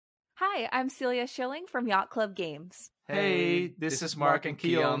Hi, I'm Celia Schilling from Yacht Club Games. Hey, this is Mark and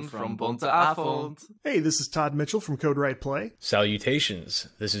Keon from Bonte Avond. Hey, this is Todd Mitchell from Code Right Play. Salutations,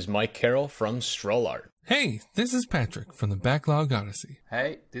 this is Mike Carroll from Strollart. Hey, this is Patrick from the Backlog Odyssey.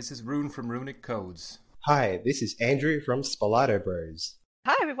 Hey, this is Rune from Runic Codes. Hi, this is Andrew from Spalato Bros.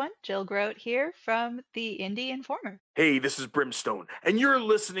 Hi everyone, Jill Grote here from the Indie Informer. Hey, this is Brimstone, and you're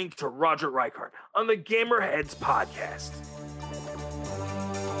listening to Roger Reichart on the Gamerheads Podcast.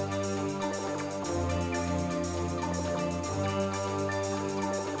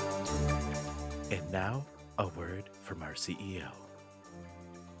 And now, a word from our CEO.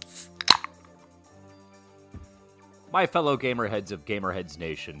 My fellow Gamerheads of Gamerheads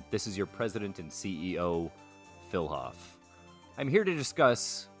Nation, this is your president and CEO, Phil Hoff. I'm here to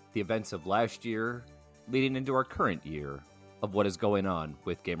discuss the events of last year leading into our current year of what is going on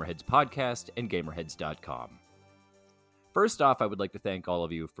with Gamerheads Podcast and Gamerheads.com. First off, I would like to thank all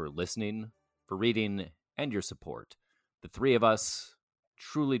of you for listening, for reading, and your support. The three of us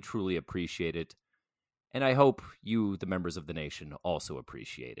truly, truly appreciate it, and I hope you, the members of the nation, also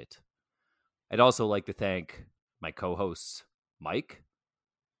appreciate it. I'd also like to thank my co-hosts, Mike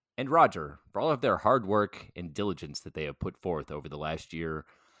and Roger, for all of their hard work and diligence that they have put forth over the last year,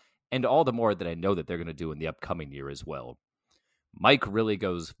 and all the more that I know that they're going to do in the upcoming year as well. Mike really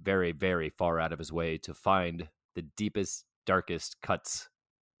goes very, very far out of his way to find the deepest, darkest cuts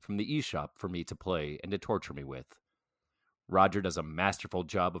from the eShop for me to play and to torture me with. Roger does a masterful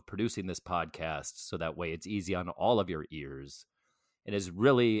job of producing this podcast, so that way it's easy on all of your ears, and is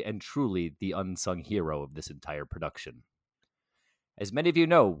really and truly the unsung hero of this entire production. As many of you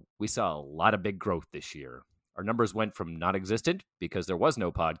know, we saw a lot of big growth this year. Our numbers went from non-existent, because there was no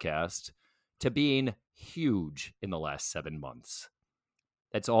podcast, to being huge in the last 7 months.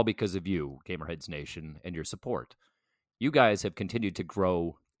 That's all because of you, Gamerheads Nation, and your support. You guys have continued to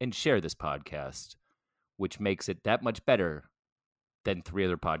grow and share this podcast, which makes it that much better than 3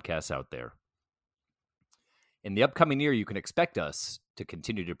 other podcasts out there. In the upcoming year, you can expect us to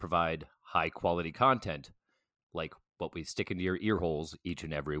continue to provide high-quality content, like what we stick into your ear holes each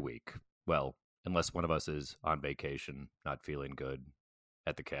and every week. Well, unless one of us is on vacation, not feeling good,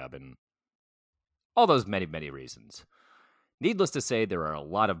 at the cabin. All those many, many reasons. Needless to say, there are a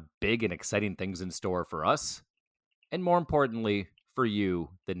lot of big and exciting things in store for us, and more importantly, for you,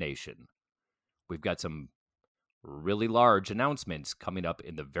 the nation. We've got some really large announcements coming up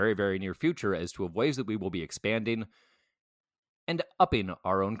in the very, very near future as to ways that we will be expanding and upping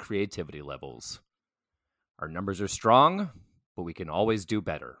our own creativity levels. Our numbers are strong, but we can always do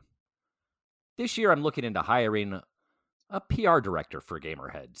better. This year, I'm looking into hiring a PR director for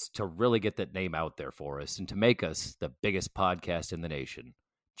Gamerheads to really get that name out there for us and to make us the biggest podcast in the nation.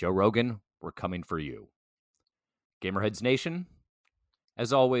 Joe Rogan, we're coming for you. Gamerheads Nation,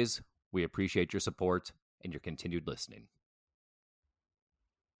 as always, we appreciate your support and your continued listening.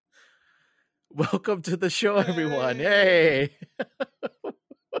 Welcome to the show, everyone. Hey!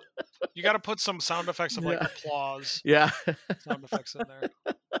 You got to put some sound effects of like applause. Yeah. Sound effects in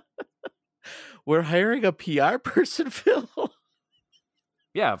there. We're hiring a PR person, Phil.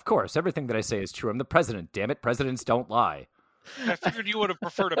 Yeah, of course. Everything that I say is true. I'm the president, damn it. Presidents don't lie. I figured you would have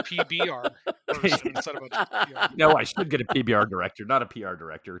preferred a PBR person instead of a PR. No, I should get a PBR director, not a PR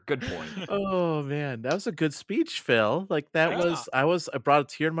director. Good point. Oh, man. That was a good speech, Phil. Like, that was, I brought a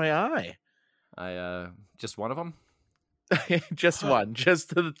tear in my eye. Just one of them? Just one.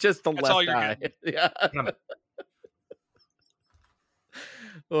 Just the That's left all you're eye. getting. Yeah.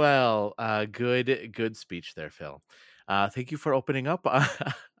 Well, good speech there, Phil. Thank you for opening up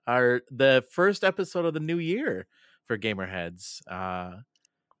the first episode of the new year for Gamerheads.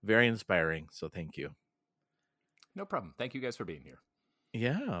 Very inspiring, so thank you. No problem. Thank you guys for being here.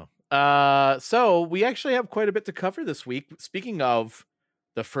 Yeah. So we actually have quite a bit to cover this week. Speaking of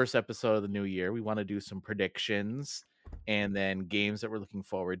the first episode of the new year, we want to do some predictions and then games that we're looking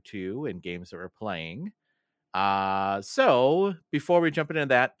forward to and games that we're playing. So before we jump into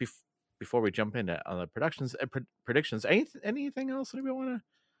that, before we jump into the predictions, anything else anybody want to?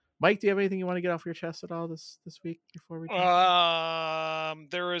 Mike, do you have anything you want to get off your chest at all this week before we?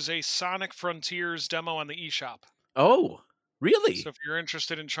 There is a Sonic Frontiers demo on the eShop. Oh, really? So if you're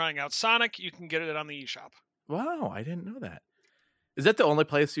interested in trying out Sonic, you can get it on the eShop. Wow, I didn't know that. Is that the only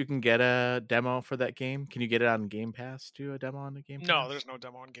place you can get a demo for that game? Can you get it on Game Pass too? A demo on the Game Pass? No, there's no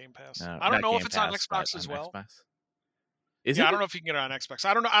demo on Game Pass. No, I don't know Game if it's Pass, on Xbox as well. Xbox? I don't know if you can get it on Xbox.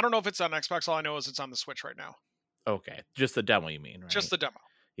 I don't know if it's on Xbox. All I know is it's on the Switch right now. Okay, just the demo, you mean? Right? Just the demo.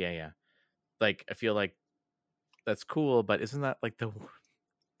 Yeah. Like, I feel like that's cool, but isn't that like the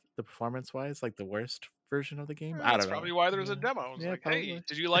performance wise like the worst version of the game. I That's don't know. probably why there's a demo. It's Yeah, like, probably. hey,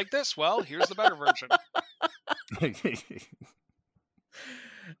 did you like this? Well, here's the better version.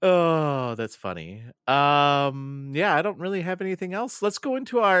 Oh, that's funny. Yeah, I don't really have anything else. Let's go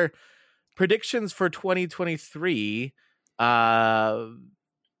into our predictions for 2023. Do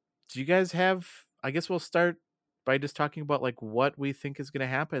you guys have? I guess we'll start by just talking about like what we think is going to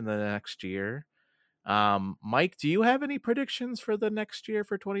happen in the next year. Mike, do you have any predictions for the next year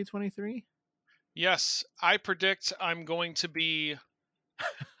for 2023? Yes, I predict I'm going to be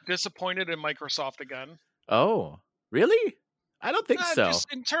disappointed in Microsoft again. Oh, really? I don't think so.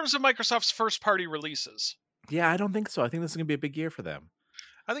 Just in terms of Microsoft's first-party releases. Yeah, I don't think so. I think this is going to be a big year for them.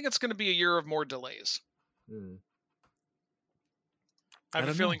 I think it's going to be a year of more delays. I have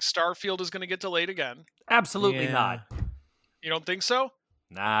a feeling Starfield is going to get delayed again. Absolutely not. You don't think so?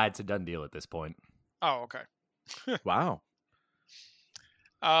 Nah, it's a done deal at this point. Oh, okay. Wow.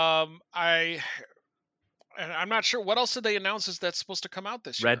 I'm not sure what else did they announce is that's supposed to come out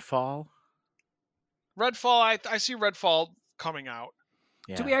this year. Redfall. I see Redfall coming out.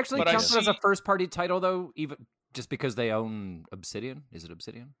 Yeah. Do we actually count it as a first-party title though? Even just because they own Obsidian? Is it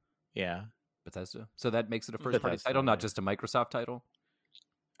Obsidian? Yeah, Bethesda. So that makes it a first-party title, not just a Microsoft title.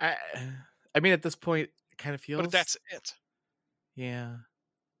 I mean, at this point, it kind of feels. But that's it. Yeah.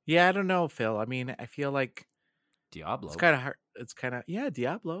 I don't know, Phil. I mean, I feel like Diablo. It's kind of hard. It's kind of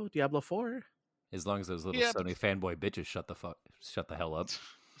Diablo 4. As long as those little Sony fanboy bitches shut the hell up.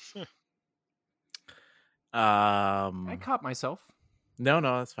 I caught myself. No,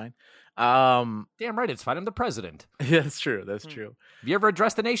 that's fine. Damn right, it's fine. I'm the president. Yeah, that's true. That's true. Have you ever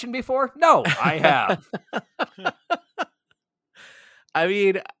addressed the nation before? No, I have. I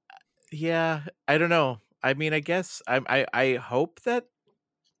mean, yeah, I don't know. I mean, I guess I hope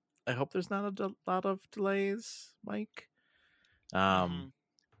there's not a lot of delays, Mike.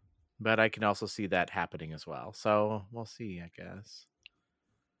 But I can also see that happening as well. So we'll see, I guess.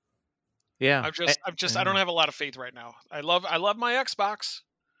 Yeah. I don't have a lot of faith right now. I love my Xbox,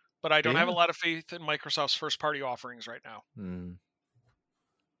 but I don't have a lot of faith in Microsoft's first party offerings right now.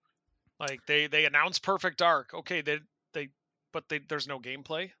 Like they announced Perfect Dark. Okay, there's no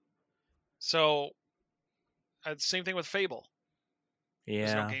gameplay. So same thing with Fable. Yeah.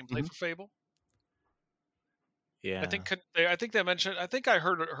 There's no gameplay for Fable. Yeah. I think they mentioned. I think I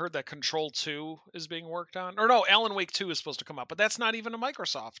heard that Control 2 is being worked on. Or no, Alan Wake 2 is supposed to come out, but that's not even a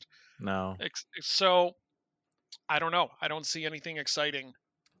Microsoft. No. So I don't know. I don't see anything exciting.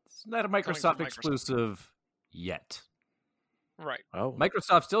 It's not a Microsoft exclusive yet. Right. Oh.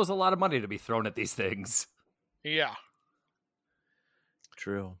 Microsoft still has a lot of money to be thrown at these things. Yeah.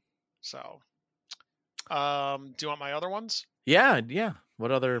 True. So, do you want my other ones? Yeah.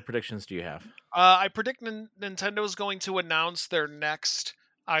 What other predictions do you have? I predict Nintendo is going to announce their next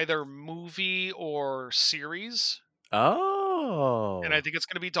either movie or series. Oh. And I think it's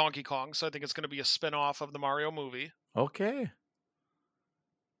going to be Donkey Kong, so I think it's going to be a spin-off of the Mario movie. Okay.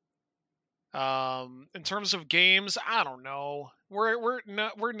 In terms of games, I don't know.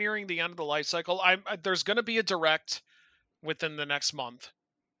 We're nearing the end of the life cycle. There's going to be a direct within the next month.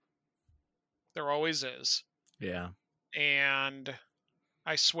 There always is. Yeah. And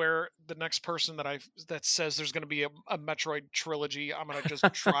I swear, the next person that says there's going to be a Metroid trilogy, I'm going to just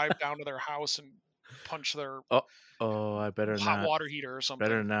drive down to their house and punch their I better hot water heater or something.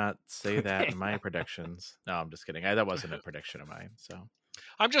 Better not say that in my predictions. No, I'm just kidding. That wasn't a prediction of mine. So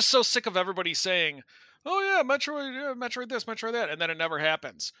I'm just so sick of everybody saying, "Oh yeah, Metroid this, Metroid that," and then it never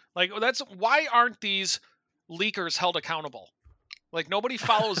happens. Like that's why aren't these leakers held accountable? Like nobody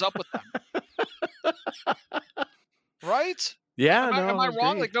follows up with them, right? Yeah, am I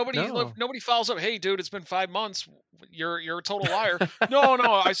wrong? agreed. Like nobody follows up. Hey, dude, it's been 5 months. You're a total liar. No.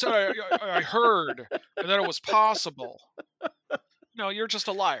 I said I heard, and that it was possible. No, you're just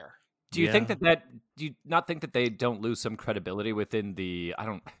a liar. Do you think do you not think that they don't lose some credibility within the?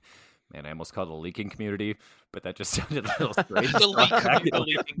 I almost called it a leaking community, but that just sounded a little strange. the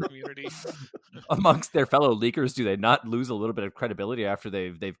leaking community. Amongst their fellow leakers, do they not lose a little bit of credibility after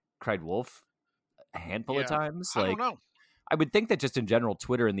they've cried wolf a handful of times? I don't know. I would think that just in general,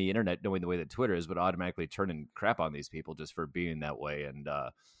 Twitter and the internet, knowing the way that Twitter is, would automatically turn and crap on these people just for being that way and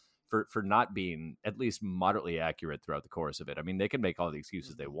for not being at least moderately accurate throughout the course of it. I mean, they can make all the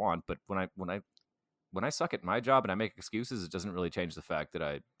excuses they want, but when I suck at my job and I make excuses, it doesn't really change the fact that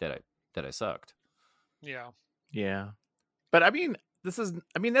I sucked. Yeah. But I mean,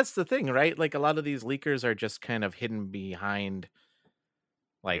 that's the thing, right? Like a lot of these leakers are just kind of hidden behind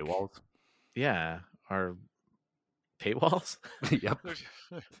like paywalls. Yeah, or paywalls. Yep.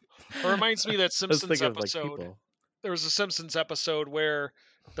 It reminds me that Simpsons episode. there was a Simpsons episode where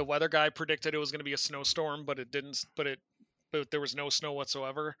the weather guy predicted it was going to be a snowstorm, but it didn't. But there was no snow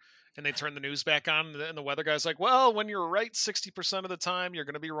whatsoever. And they turned the news back on, and the weather guy's like, "Well, when you're right 60% of the time, you're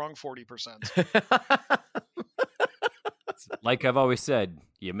going to be wrong 40%." Like I've always said,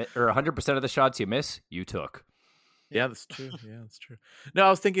 100% of the shots you miss, you took. Yeah, that's true. Yeah, that's true. No, I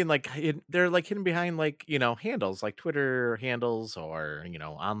was thinking like they're like hidden behind like, handles like Twitter handles or,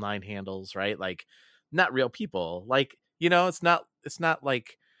 online handles, right? Like not real people. Like, it's not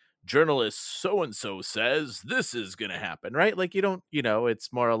like journalist so-and-so says this is going to happen, right? Like you don't,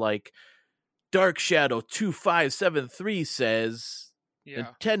 it's more like Dark Shadow 2573 says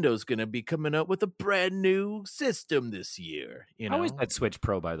Nintendo's going to be coming up with a brand new system this year, How is that Switch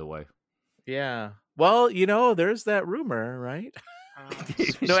Pro, by the way? Yeah. Well, there's that rumor, right?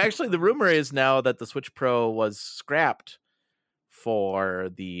 No, actually, the rumor is now that the Switch Pro was scrapped for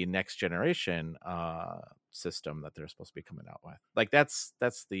the next generation system that they're supposed to be coming out with. Like that's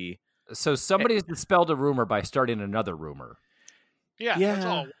the. So somebody's dispelled a rumor by starting another rumor. Yeah. That's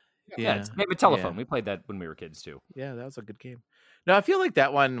all. Yeah, it's Game of Telephone. We played that when we were kids too. Yeah, that was a good game. No, I feel like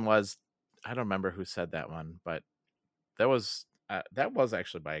that one was. I don't remember who said that one, but that was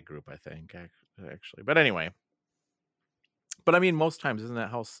actually by a group, I think. Actually, but anyway. But I mean, most times isn't that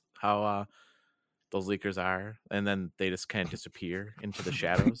how those leakers are, and then they just kind of disappear into the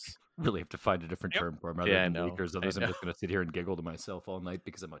shadows. Really have to find a different term for them other than leakers. Otherwise, I'm just going to sit here and giggle to myself all night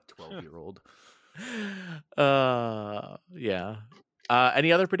because I'm a 12-year-old. Yeah.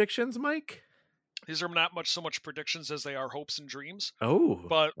 Any other predictions, Mike? These are not so much predictions as they are hopes and dreams. Oh,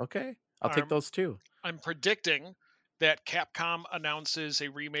 but okay. I'll take those too. I'm predicting that Capcom announces a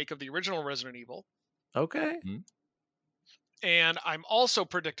remake of the original Resident Evil. Okay. Mm-hmm. And I'm also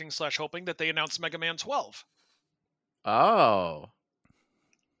predicting / hoping that they announce Mega Man 12. Oh.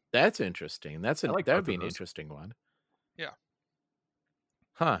 That's interesting. That would be an those. interesting one. Yeah.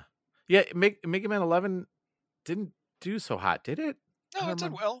 Huh. Yeah, Mega Man 11 didn't do so hot, did it? No, it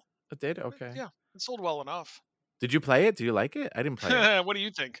did well. It did? Okay. Yeah, it sold well enough. Did you play it? Do you like it? I didn't play it. What do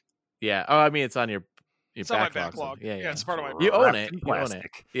you think? Yeah. Oh, I mean, it's on your it's on my backlog. backlog. Yeah, it's part of my You own Wrapped it. in You own it.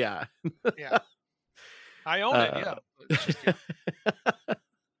 plastic. Yeah. Yeah. I own it, yeah. It's just,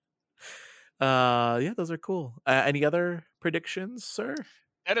 Yeah, those are cool. Any other predictions, sir?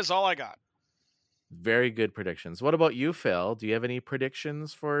 that is all I got. Very good predictions. What about you, Phil? Do you have any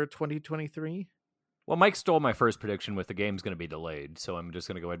predictions for 2023? Well, Mike stole my first prediction with the game's going to be delayed, so I'm just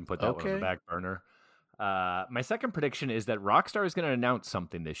going to go ahead and put that one on the Okay. back burner. My second prediction is that Rockstar is going to announce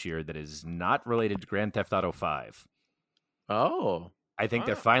something this year that is not related to Grand Theft Auto 5. Oh. I think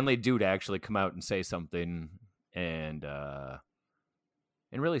they're finally due to actually come out and say something and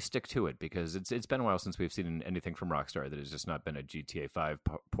really stick to it, because it's been a while since we've seen anything from Rockstar that has just not been a GTA 5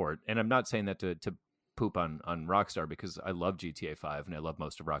 port. And I'm not saying that to poop on Rockstar, because I love GTA 5 and I love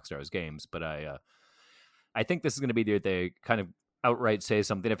most of Rockstar's games, but I think this is going to be the they kind of outright say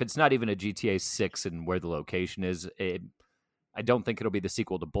something. If it's not even a GTA 6 and where the location is, I don't think it'll be the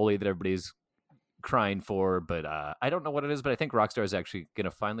sequel to Bully that everybody's crying for, but I don't know what it is, but I think Rockstar is actually going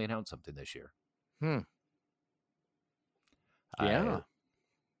to finally announce something this year. Yeah.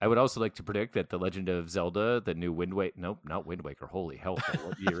 I would also like to predict that The Legend of Zelda, the new Wind Waker, nope, not Wind Waker, holy hell,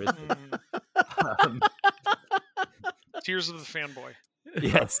 what year is it? Tears of the Fanboy.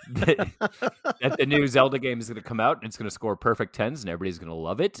 Yes, that the new Zelda game is going to come out and it's going to score perfect 10s and everybody's going to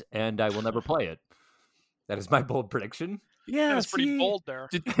love it, and I will never play it. That is my bold prediction. Yeah, That's pretty bold there.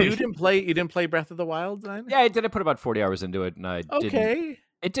 You didn't play Breath of the Wild then? Yeah, I did. I put about 40 hours into it, and I Okay.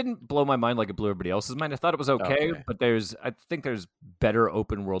 It didn't blow my mind like it blew everybody else's mind. I thought it was okay. But I think there's better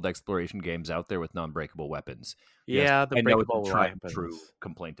open world exploration games out there with non-breakable weapons. Yeah, the I know breakable it's a tried and weapons. true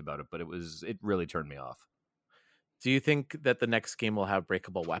complaint about it, but it really turned me off. Do you think that the next game will have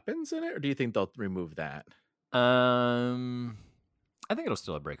breakable weapons in it, or do you think they'll remove that? I think it'll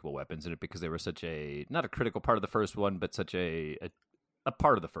still have breakable weapons in it, because they were such not a critical part of the first one, but such a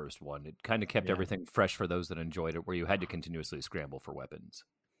part of the first one. It kind of kept everything fresh for those that enjoyed it, where you had to continuously scramble for weapons.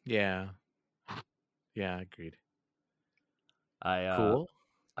 Yeah. Yeah, agreed. Cool.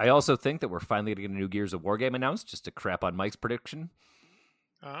 I also think that we're finally going to get a new Gears of War game announced, just to crap on Mike's prediction.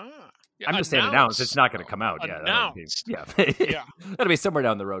 Yeah, I'm just saying announced. It's not going to come out. Announced. Yeah. Yeah. That'll be somewhere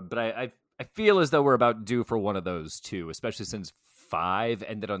down the road. But I feel as though we're about due for one of those too, especially since 5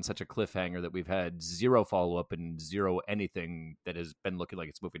 ended on such a cliffhanger that we've had 0 follow-up and 0 anything that has been looking like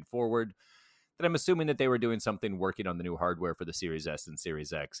it's moving forward. That I'm assuming that they were doing something, working on the new hardware for the Series S and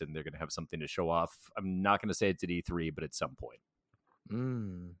Series X, and they're going to have something to show off. I'm not going to say it's at E3, but at some point.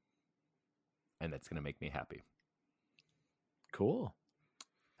 And that's going to make me happy. Cool.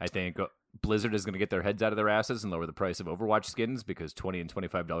 I think Blizzard is going to get their heads out of their asses and lower the price of Overwatch skins because $20 and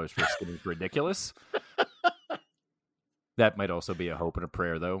 $25 for a skin is ridiculous. That might also be a hope and a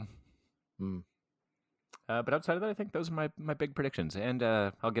prayer, though. But outside of that, I think those are my big predictions. And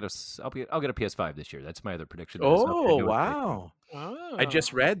I'll get a PS5 this year. That's my other prediction. Oh, wow! Oh. I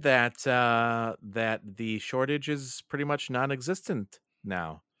just read that that the shortage is pretty much non-existent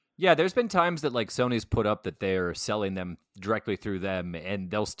now. Yeah, there's been times that like Sony's put up that they're selling them directly through them, and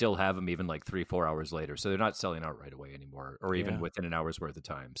they'll still have them even like 3-4 hours later. So they're not selling out right away anymore, or even within an hour's worth of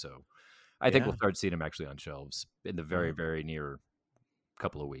time. So I think we'll start seeing them actually on shelves in the very, very near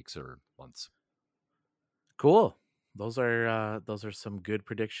couple of weeks or months. Cool. Those are some good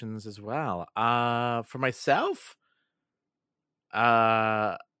predictions as well. For myself,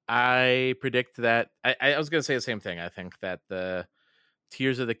 I predict that I was going to say the same thing. I think that the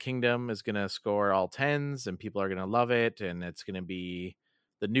Tears of the Kingdom is going to score all 10s and people are going to love it. And it's going to be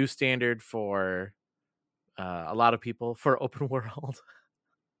the new standard for a lot of people for open world.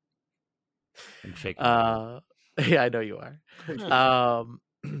 I'm shaking. Yeah, I know you are. You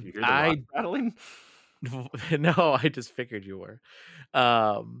hear the rock rattling? No, I just figured you were.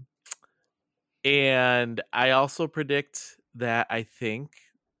 And I also predict that I think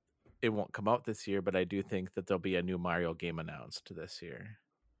it won't come out this year, but I do think that there'll be a new Mario game announced this year.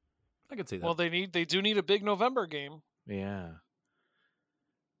 I could see that. Well, they do need a big November game. Yeah.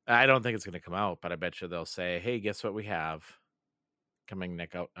 I don't think it's going to come out, but I bet you they'll say, "Hey, guess what we have coming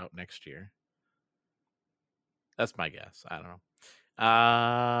out next year." That's my guess. I don't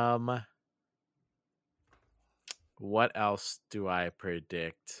know. What else do I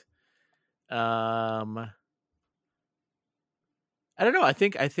predict? I don't know. I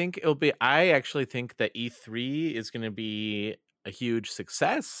think it'll be. I actually think that E3 is going to be a huge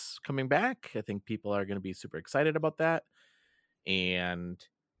success coming back. I think people are going to be super excited about that, and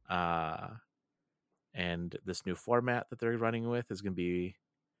this new format that they're running with is going to be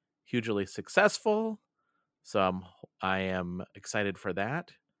hugely successful. So I am excited for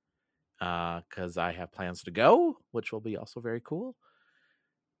that because I have plans to go, which will be also very cool.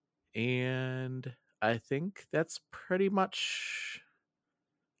 And I think that's pretty much.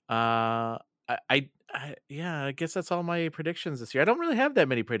 I guess that's all my predictions this year. I don't really have that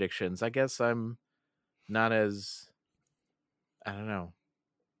many predictions. I guess I'm not as. I don't know.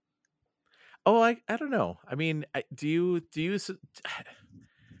 Oh, I don't know. I mean, do you?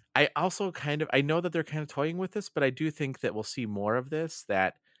 I also I know that they're kind of toying with this, but I do think that we'll see more of this.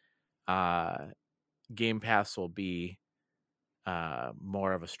 That Game Pass will be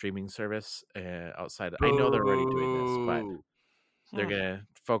more of a streaming service outside. I know they're already doing this, but they're gonna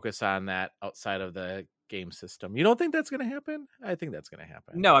focus on that outside of the game system. You don't think that's gonna happen? I think that's gonna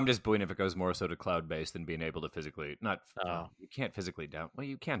happen. No, I'm just booing if it goes more so to cloud-based than being able to physically you can't physically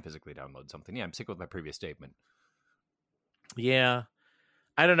you can physically download something. Yeah, I'm sticking with my previous statement. Yeah.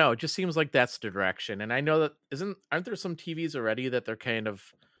 I don't know. It just seems like that's the direction. And I know that aren't there some TVs already that they're kind of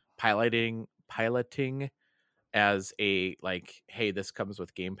piloting as a like, hey, this comes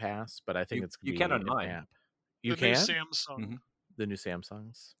with Game Pass, but I think it's gonna be can on mine. App. The can new Samsung. Mm-hmm. The new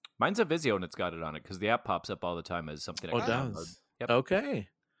Samsungs. Mine's a Vizio and it's got it on it because the app pops up all the time as something. It download. does. Yep. Okay.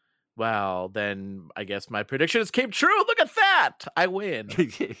 Well, then I guess my predictions came true. Look at that. I win.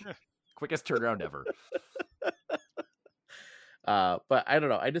 Quickest turnaround ever. But I don't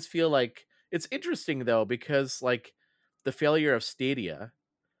know. I just feel like it's interesting though, because like the failure of Stadia,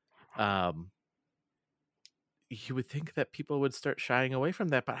 you would think that people would start shying away from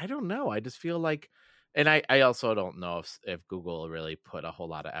that, but I don't know. I just feel like, and I also don't know if Google really put a whole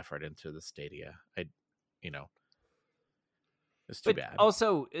lot of effort into the Stadia. It's too bad.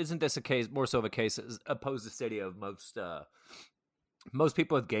 Also, isn't this more so of a case as opposed to Stadia of most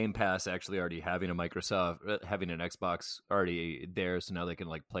people with Game Pass actually already having an Xbox already there, so now they can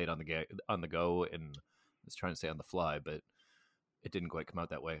like play it on the go. And I was trying to say on the fly, but it didn't quite come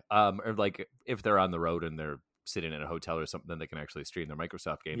out that way. Or like if they're on the road and they're sitting in a hotel or something, then they can actually stream their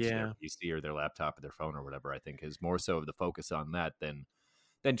Microsoft games to their PC or their laptop or their phone or whatever. I think is more so of the focus on that than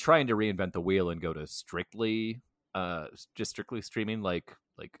trying to reinvent the wheel and go to strictly streaming like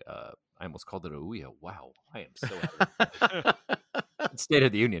I almost called it a Ouya. Wow, I am so out of State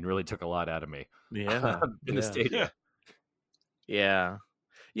of the Union really took a lot out of me. Yeah. The Stadia. Yeah.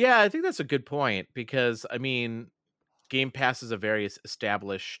 Yeah, I think that's a good point because I mean Game Pass is a very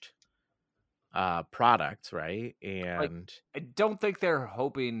established product, right? And I don't think they're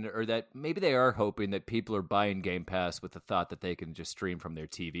hoping, or that maybe they are hoping that people are buying Game Pass with the thought that they can just stream from their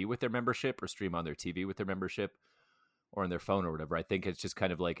TV with their membership or stream on their TV with their membership or on their phone or whatever. I think it's just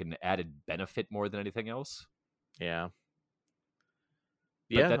kind of like an added benefit more than anything else. Yeah.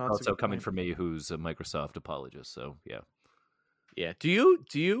 But that's also coming from me, who's a Microsoft apologist. So yeah. Do you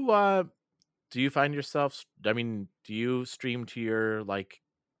find yourself? I mean, do you stream to your like,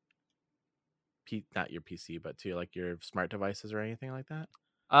 not your PC, but to like your smart devices or anything like that?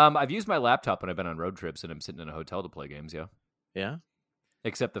 I've used my laptop when I've been on road trips and I'm sitting in a hotel to play games. Yeah. Yeah.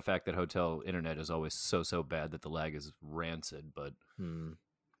 Except the fact that hotel internet is always so bad that the lag is rancid, but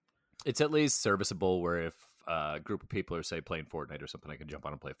it's at least serviceable where if a group of people are, say, playing Fortnite or something, I can jump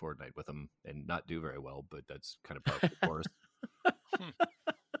on and play Fortnite with them and not do very well, but that's kind of part of the course.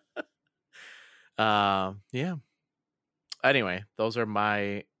 Yeah. Anyway, those are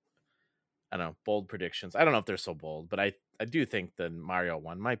my, I don't know, bold predictions. I don't know if they're so bold, but I do think the Mario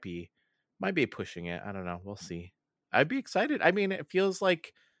one might be pushing it. I don't know. We'll see. I'd be excited. I mean, it feels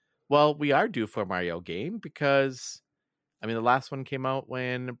like, well, we are due for a Mario game because, I mean, the last one came out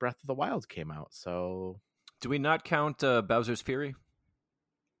when Breath of the Wild came out. So, do we not count Bowser's Fury?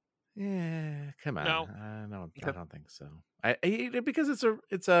 Yeah, come on. No, I don't think so. Because it's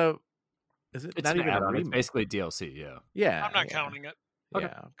not even a remake? It's basically DLC. Yeah. Yeah. I'm not counting it. Okay.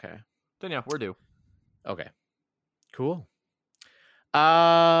 Yeah. Okay. Then we're due. Okay. Cool.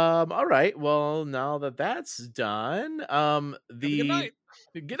 All right. Well, now that that's done, Good night.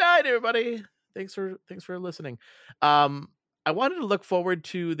 Good night, everybody. Thanks for listening. I wanted to look forward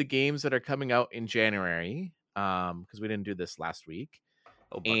to the games that are coming out in January, because we didn't do this last week.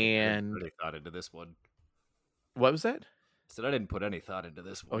 Oh, and I really thought into this one. What was that? I said I didn't put any thought into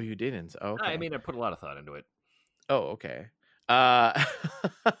this one. Oh, you didn't? Oh, okay. I mean, I put a lot of thought into it. Oh, okay.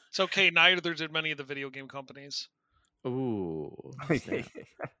 It's okay. Neither did many of the video game companies. Ooh.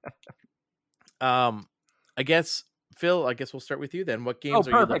 I guess Phil. I guess we'll start with you then. What games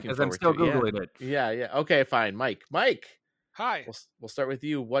are you looking forward to? I'm still googling it. Yeah. Okay, fine. Mike. Hi. We'll start with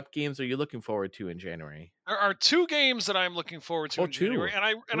you. What games are you looking forward to in January? There are two games that I'm looking forward to in January,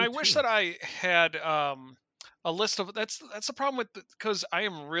 and I wish that I had a list of. That's the problem with because I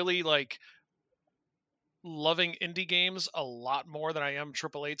am really like loving indie games a lot more than I am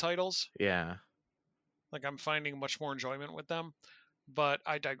AAA titles. Yeah. Like I'm finding much more enjoyment with them, but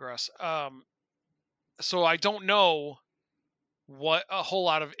I digress. So I don't know what a whole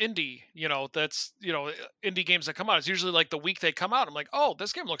lot of indie, that's, indie games that come out. It's usually like the week they come out. I'm like, oh,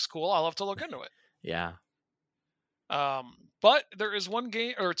 this game looks cool. I'll have to look into it. Yeah. But there is one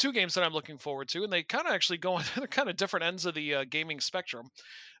game or two games that I'm looking forward to, and they kind of actually go on the kind of different ends of the gaming spectrum.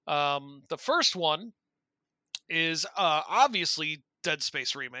 The first one is obviously Dead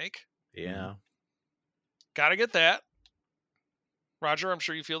Space Remake. Yeah. Gotta get that. Roger, I'm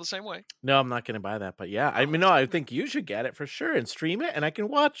sure you feel the same way. No, I'm not going to buy that, but yeah. I mean, no, I think you should get it for sure and stream it, and I can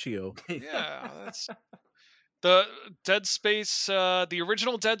watch you. Yeah, that's the Dead Space, the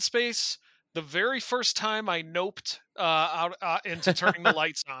original Dead Space. The very first time I noped out into turning the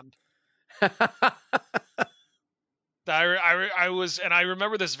lights on. I was, and I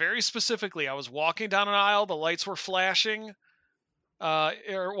remember this very specifically. I was walking down an aisle, the lights were flashing.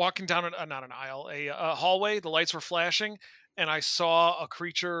 Or walking down not an aisle, a hallway, the lights were flashing, and I saw a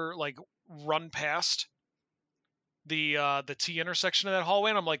creature like run past the T intersection of that hallway,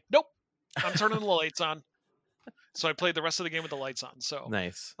 and I'm like, nope, I'm turning the lights on. So I played the rest of the game with the lights on. So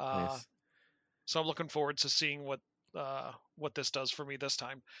nice. So I'm looking forward to seeing what this does for me this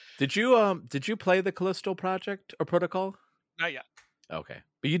time. Did you play the Callisto Project or Protocol? Not yet. Okay,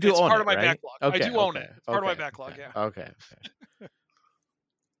 but you do it's own part it, of my right? backlog. Okay, I do own it. It's part of my backlog. Okay. Yeah. Okay.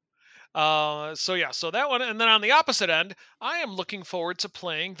 So that one, and then on the opposite end, I am looking forward to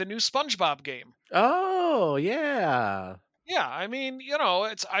playing the new SpongeBob game. Oh yeah. Yeah, I mean,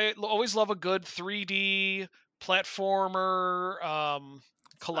 I always love a good 3D platformer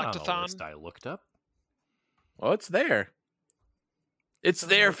collectathon. List I looked up. Well, it's there. It's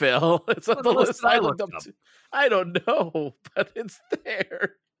there, Phil. It's on the list I looked up. I don't know, but it's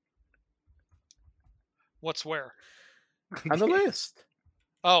there. What's where? On the list.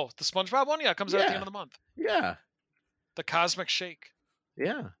 Oh, the SpongeBob one? Yeah, it comes out at the end of the month. Yeah. The Cosmic Shake.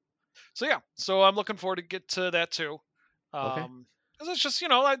 Yeah. So I'm looking forward to get to that too. Okay. Because it's just,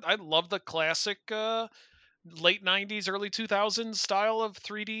 I love the classic late 90s, early 2000s style of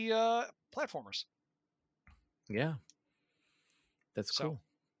 3D platformers. Yeah. That's cool.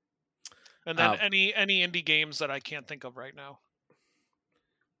 And then any indie games that I can't think of right now.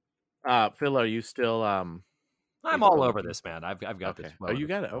 Phil, are you still I'm all over this, man. I've got this. Oh, you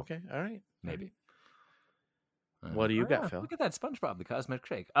got it. Okay. All right. Maybe. What do you got, Phil? Look at that SpongeBob, the Cosmic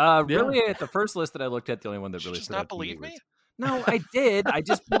Shake. Really, at the first list that I looked at, the only one that really stood out to me was... No, I did. I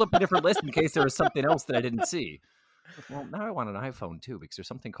just pulled up a different list in case there was something else that I didn't see. Well, now I want an iPhone too because there's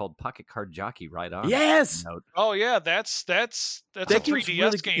something called Pocket Card Jockey Ride On. Yes. Oh yeah, that's a game's 3DS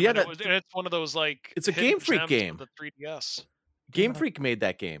really- game. yeah, and that- it's one of those like It's a hidden Game Freak gems game. of the 3DS. Game Freak made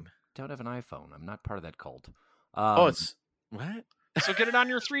that game. Don't have an iPhone. I'm not part of that cult. It's what? So get it on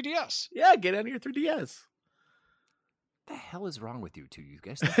your 3DS. Yeah, get on your 3DS. What the hell is wrong with you two? You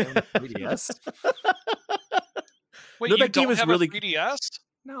guys think I own a 3DS? Wait, No, you that game don't is have really- a 3DS?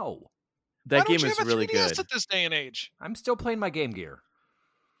 No. That Why don't game you is have a really 3DS good. at this day and age. I'm still playing my Game Gear.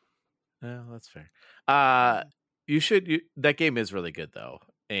 Oh, that's fair. That game is really good though.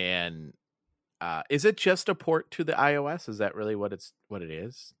 And is it just a port to the iOS? Is that really what it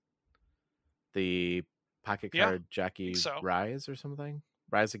is? The Pocket Yeah, Card Jockey so. Rise or something?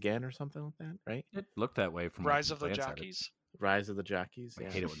 Rise Again or something like that, right? It looked that way from Rise my of the glance at it. Jockeys. Rise of the Jockeys. I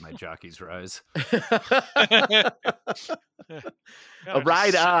Yeah. hate it when my jockeys rise. A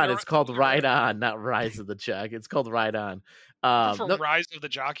Ride just On. sit It's called around- Ride On, not Rise of the Jockey. It's called Ride On. For No, Rise of the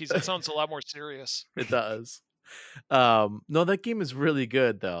Jockeys, that sounds a lot more serious. it does. No, that game is really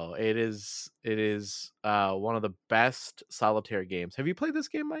good though. It is one of the best solitaire games. Have you played this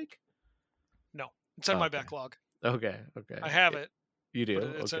game, Mike? No, it's in my Okay. backlog. Okay. I have it. You do?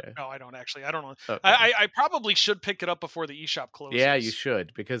 But it's Okay. no, I don't actually. I don't know. Okay. I probably should pick it up before the eShop closes. Yeah, you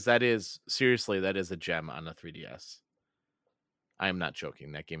should, because that is a gem on a 3DS. I am not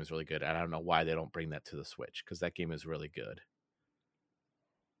joking. That game is really good. And I don't know why they don't bring that to the Switch, because that game is really good.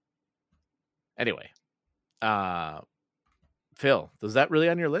 Anyway, Phil, is that really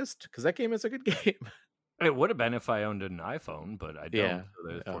on your list? Because that game is a good game. It would have been if I owned an iPhone, but I don't. Yeah, So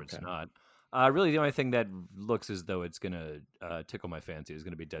therefore, it's okay. not. Really, the only thing that looks as though it's going to tickle my fancy is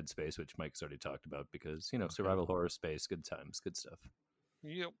going to be Dead Space, which Mike's already talked about because, survival horror space, good times, good stuff.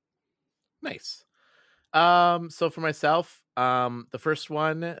 Yep. Nice. So for myself, the first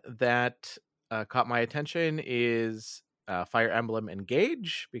one that caught my attention is Fire Emblem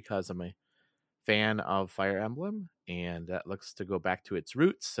Engage, because I'm a fan of Fire Emblem, and that looks to go back to its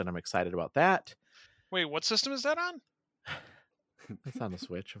roots, and I'm excited about that. Wait, what system is that on? It's on the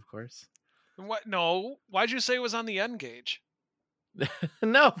Switch, of course. What? No. Why'd you say it was on the N-Gage?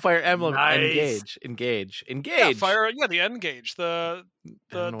 No, Fire Emblem Nice. Engage. Yeah, the N-Gage, the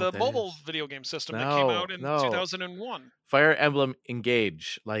don't know what that mobile is. video game system that came out in No. 2001. Fire Emblem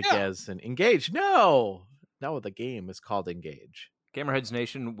Engage, like Yeah. as an Engage. No, the game is called Engage. Gamerheads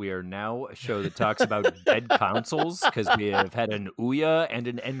Nation, we are now a show that talks about dead consoles because we have had an Ouya and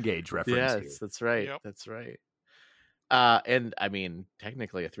an N-Gage reference Yes, here. that's right. Yep. That's right. And I mean,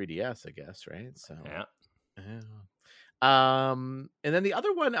 technically a 3DS, I guess, right? So, Yeah. and then the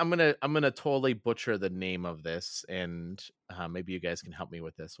other one, I'm gonna totally butcher the name of this, and maybe you guys can help me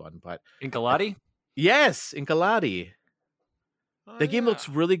with this one. But Inkalati? yes, Inkalati. Oh, The game yeah. looks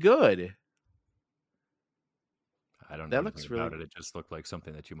really good. I don't know That anything looks about really- it. It just looked like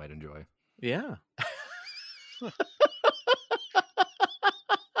something that you might enjoy. Yeah.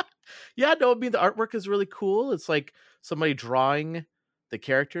 Yeah, no, I mean the artwork is really cool. It's like somebody drawing the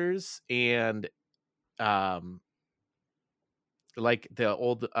characters and like the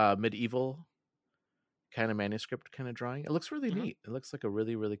old medieval kind of manuscript kind of drawing. It looks really neat. It looks like a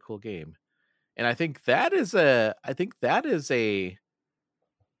really, really cool game. And I think that is a indie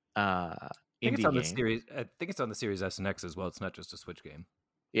it's on the game. series. I think it's on the Series S and X as well. It's not just a Switch game.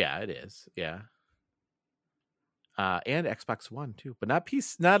 Yeah, it is. Yeah. And Xbox One too, but not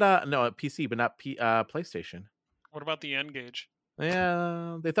PC. Not PC, but not PlayStation. What about the N-Gage?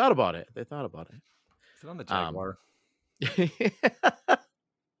 Yeah, they thought about it. Is it on the Jaguar?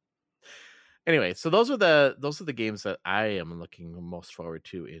 Anyway, so those are the games that I am looking most forward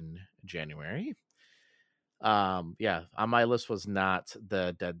to in January. Yeah, on my list was not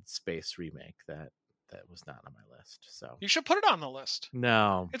the Dead Space remake. That was not on my list. So You should put it on the list.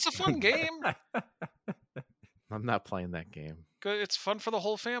 no, It's a fun game. I'm not playing that game. Good. It's fun for the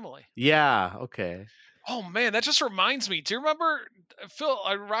whole family. Yeah, okay. Oh man, that just reminds me. Do you remember, Phil,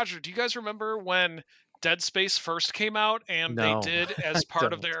 Roger? Do you guys remember when Dead Space first came out and No, they did as I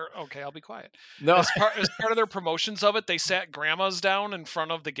part of don't. their? Okay, I'll be quiet. No, As part of their promotions of it, they sat grandmas down in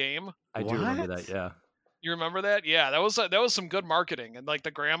front of the game. I do remember What? that, yeah. You remember that? Yeah, that was some good marketing. And like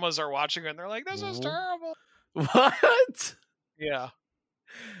the grandmas are watching it and they're like, "This is Wh- terrible." what? Yeah.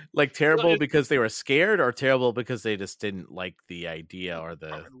 Like terrible it- because they were scared, or terrible because they just didn't like the idea or A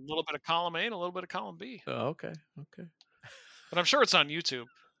the? little bit of column A and a little bit of column B. Oh, okay. But I'm sure it's on YouTube.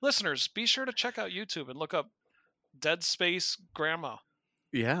 Listeners, be sure to check out YouTube and look up Dead Space Grandma.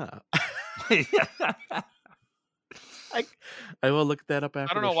 Yeah. I will look that up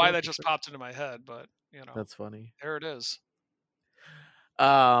after. I don't the know why show that for just sure. popped into my head, but That's funny. there it is.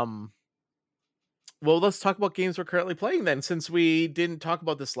 well, let's talk about games we're currently playing then. Since we didn't talk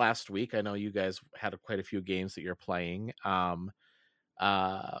about this last week, I know you guys had quite a few games that you're playing. Mike,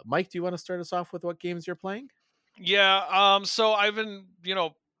 do you want to start us off with what games you're playing? Yeah. So I've been,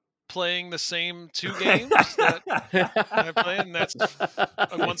 playing the same 2 games that I play, and that's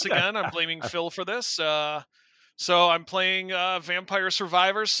once again I'm blaming Phil for this. So I'm playing Vampire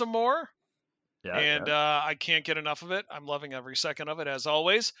Survivors some more. I can't get enough of it. I'm loving every second of it, as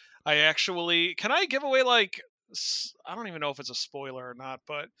always. Can I give away, I don't even know if it's a spoiler or not,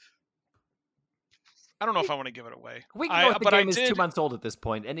 but I don't know if I want to give it away. We know the game is 2 months old at this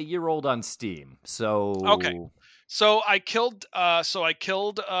point and a year old on Steam. So okay. So I killed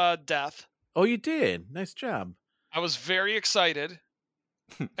Death. Oh, you did. Nice job. I was very excited.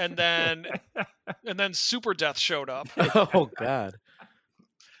 And then Super Death showed up. Oh God.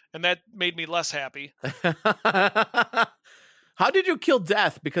 And that made me less happy. How did you kill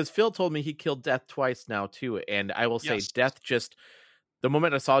Death? Because Phil told me he killed Death twice now too, and I will say Death just the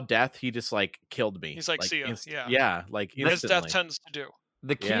moment I saw Death, he just killed me. He's like see ya. Yeah, instantly. As Death tends to do.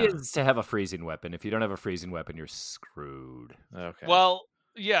 The key is to have a freezing weapon. If you don't have a freezing weapon, you're screwed. Okay. Well,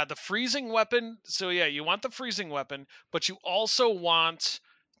 yeah, the freezing weapon. So yeah, you want the freezing weapon, but you also want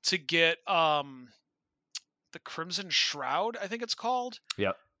to get the Crimson Shroud, I think it's called.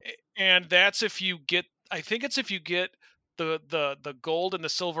 Yep. And that's if you get the gold and the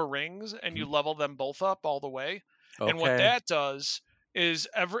silver rings and you level them both up all the way. Okay. And what that does is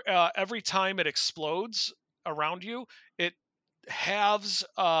every time it explodes around you, it halves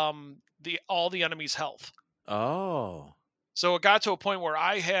all the enemy's health. Oh. So it got to a point where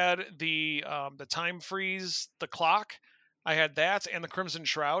I had the time freeze, the clock. I had that and the Crimson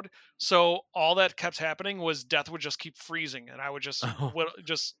Shroud. So all that kept happening was Death would just keep freezing, and I would just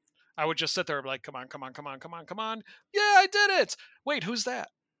I would just sit there and be like, come on. Yeah, I did it. Wait, who's that?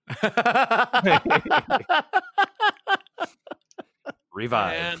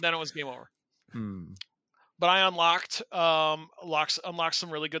 Revive. And then it was game over. But I unlocked some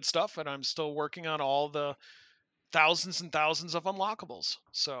really good stuff, and I'm still working on all the thousands and thousands of unlockables.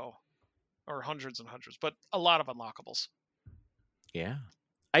 So, or hundreds and hundreds, but a lot of unlockables. Yeah.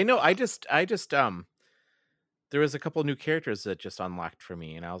 I know. I just there was a couple new characters that just unlocked for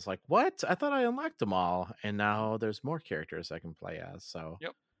me, and I was like, what? I thought I unlocked them all, and now there's more characters I can play as. So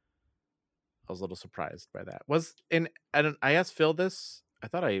yep. I was a little surprised by that. I asked Phil this.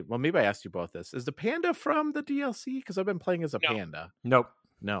 Maybe I asked you both this. Is the panda from the DLC? Because I've been playing as a panda. Nope.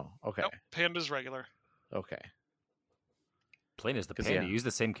 No. Okay. Nope. Panda's regular. Okay. Playing as the panda, you use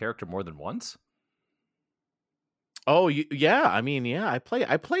the same character more than once? Oh, yeah. I mean, yeah. I play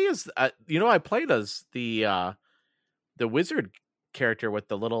as I played as the wizard character with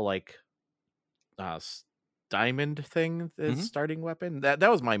the little diamond thing, the starting weapon. That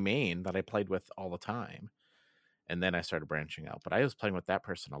was my main that I played with all the time. And then I started branching out, but I was playing with that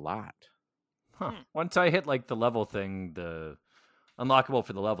person a lot. Huh. Once I hit the level thing, the unlockable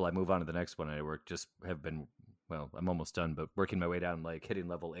for the level, I move on to the next one. I'm almost done, but working my way down, hitting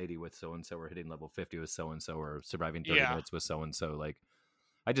level 80 with so-and-so, or hitting level 50 with so-and-so, or surviving 30 minutes with so-and-so.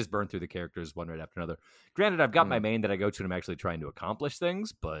 I just burn through the characters one right after another. Granted, I've got my main that I go to and I'm actually trying to accomplish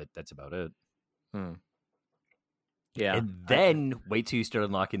things, but that's about it. Yeah. And then wait till you start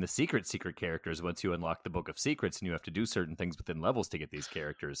unlocking the secret characters once you unlock the Book of Secrets, and you have to do certain things within levels to get these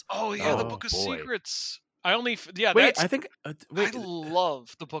characters. Oh, yeah, the Book of Secrets. I love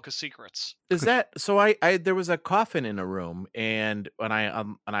the Book of Secrets. Is that so? I there was a coffin in a room, and when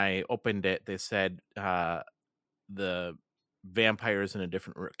I opened it, they said the vampires in a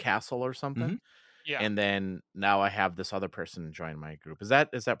different castle or something. Mm-hmm. Yeah. And then now I have this other person join my group. Is that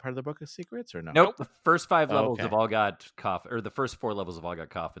part of the Book of Secrets or no? Nope. The first 5 levels have all got the first 4 levels have all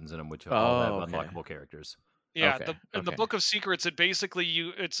got coffins in them, which all have unlockable characters. Yeah, the Book of Secrets,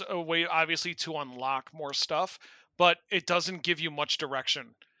 it's a way obviously to unlock more stuff, but it doesn't give you much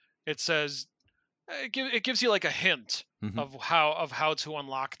direction. It says it gives you a hint of how to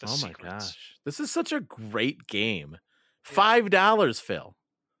unlock the secrets. Oh my gosh, this is such a great game. $5, Phil.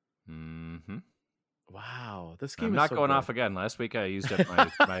 Mm-hmm. Wow, this game. I'm not going off again. Last week I used up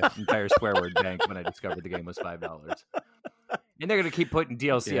my entire swear word bank when I discovered the game was $5. And they're going to keep putting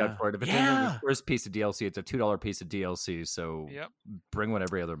DLC out for it. If it's the first piece of DLC, it's a $2 piece of DLC. So bring one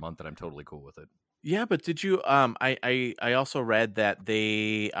every other month, and I'm totally cool with it. Yeah, but did you? I also read that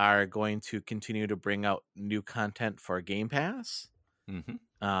they are going to continue to bring out new content for Game Pass,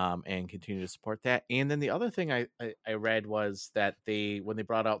 and continue to support that. And then the other thing I read was that when they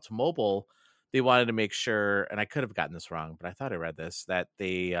brought out to mobile, they wanted to make sure, and I could have gotten this wrong, but I thought I read this, that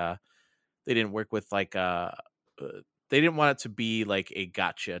they didn't work with they didn't want it to be like a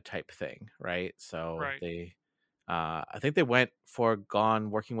gotcha type thing, right? So Right. they, I think they went for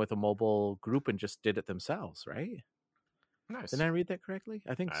working with a mobile group and just did it themselves, right? Nice. Did I read that correctly?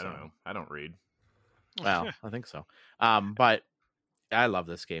 I think so. I don't know. I don't read. Well, I think so. But I love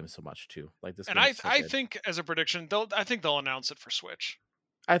this game so much too. Like this, And game I is so I good. think as a prediction, I think they'll announce it for Switch.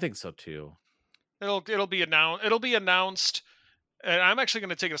 I think so too. It'll be announced. It'll be announced. And I'm actually going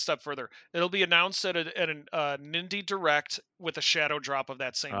to take it a step further. It'll be announced at an Nindy Direct with a shadow drop of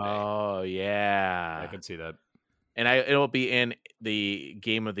that same day. Oh yeah, I can see that. And it'll be in the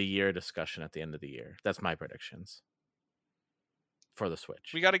Game of the Year discussion at the end of the year. That's my predictions for the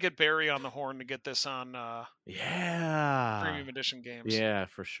Switch. We got to get Barry on the horn to get this on premium edition games. Yeah,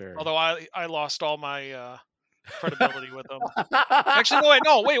 for sure. Although I lost all my credibility with him. Actually,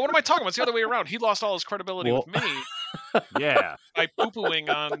 no, wait. What am I talking about? It's the other way around. He lost all his credibility with me. Yeah. By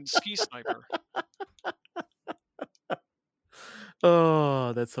poo-pooing on Ski Sniper.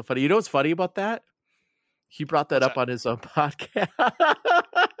 Oh, that's so funny. You know what's funny about that? He brought that up on his own podcast.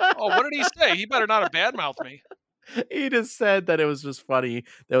 Oh, what did he say? He better not have badmouthed me. He just said that it was just funny.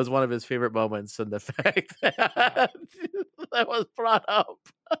 That was one of his favorite moments, and the fact that that was brought up.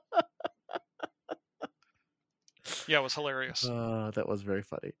 Yeah, it was hilarious. That was very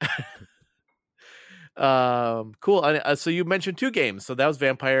funny. Cool. So you mentioned 2 games. So that was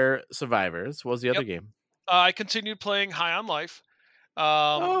Vampire Survivors. What was the other game? I continued playing High on Life.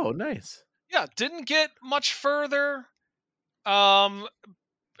 Oh, nice. Yeah, didn't get much further. And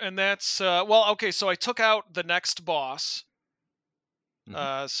that's okay. So I took out the next boss.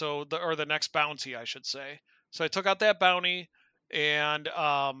 The next bounty, I should say. So I took out that bounty, and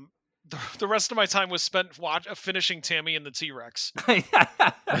the rest of my time was spent finishing Tammy and the T-Rex.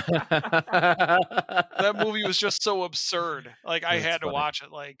 That movie was just so absurd. Like I had to watch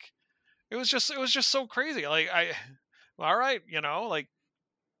it. Like it was just so crazy. Like all right, like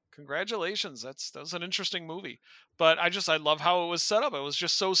congratulations. That was an interesting movie. But I love how it was set up. It was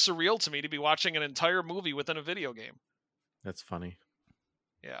just so surreal to me to be watching an entire movie within a video game. That's funny.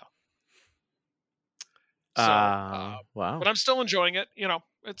 Yeah. Wow. But I'm still enjoying it.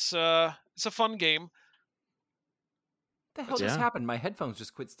 It's a fun game. What the hell just happened? My headphones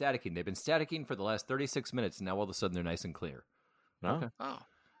just quit staticking. They've been staticking for the last 36 minutes, and now all of a sudden they're nice and clear. Okay. Oh.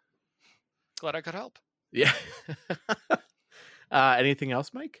 Glad I could help. Yeah. Anything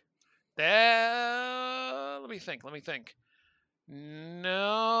else, Mike? Let me think.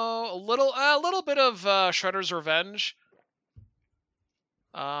 No, a little bit of Shredder's Revenge.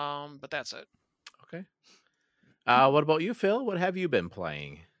 But that's it. Okay. What about you, Phil? What have you been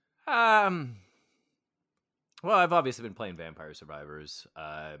playing? Well, I've obviously been playing Vampire Survivors.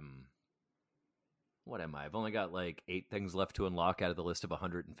 What am I? I've only got like 8 things left to unlock out of the list of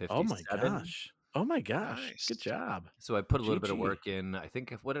 157. Oh my gosh. Nice. Good job. So I put a little bit of work in. I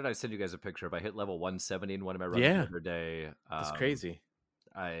think, what did I send you guys a picture of? I hit level 170 in one of my runs the other day. That's crazy.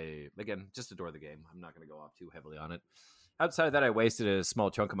 Again, just adore the game. I'm not going to go off too heavily on it. Outside of that, I wasted a small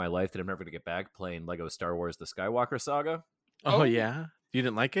chunk of my life that I'm never going to get back playing Lego Star Wars The Skywalker Saga. Oh, yeah? You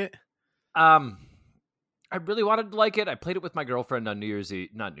didn't like it? I really wanted to like it. I played it with my girlfriend on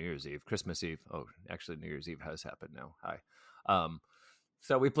Christmas Eve. Oh, actually, New Year's Eve has happened now. Hi.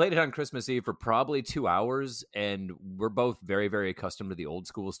 So we played it on Christmas Eve for probably 2 hours, and we're both very, very accustomed to the old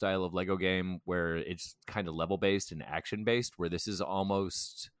school style of Lego game where it's kind of level-based and action-based, where this is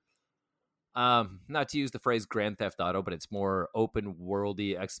almost, not to use the phrase Grand Theft Auto, but it's more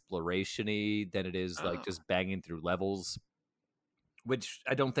open-worldy, exploration-y than it is like just banging through levels, which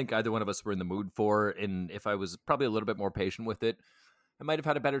I don't think either one of us were in the mood for. And if I was probably a little bit more patient with it, I might have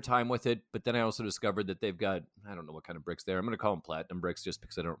had a better time with it. But then I also discovered that they've got, I don't know what kind of bricks there. I'm going to call them platinum bricks just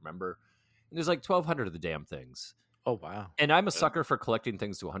because I don't remember. And there's like 1,200 of the damn things. Oh, wow. And I'm a sucker for collecting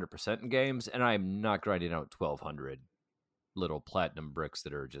things to 100% in games, and I'm not grinding out 1,200 little platinum bricks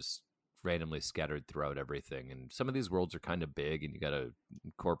that are just randomly scattered throughout everything. And some of these worlds are kind of big, and you got to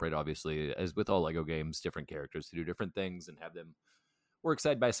incorporate, obviously, as with all Lego games, different characters to do different things and have them work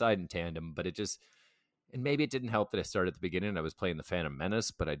side by side in tandem. But and maybe it didn't help that I started at the beginning and I was playing the Phantom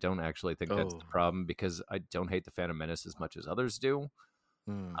Menace, but I don't actually think that's the problem because I don't hate the Phantom Menace as much as others do.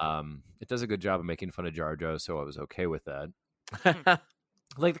 It does a good job of making fun of Jar Jar, so I was okay with that.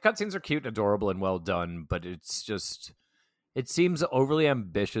 Like, the cutscenes are cute and adorable and well done, but it seems overly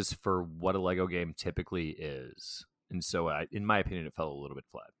ambitious for what a Lego game typically is. And so, in my opinion, it fell a little bit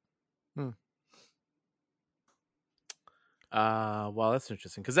flat. Well, that's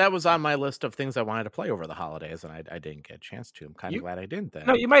interesting because that was on my list of things I wanted to play over the holidays, and I didn't get a chance to. I'm kind of glad I didn't. Then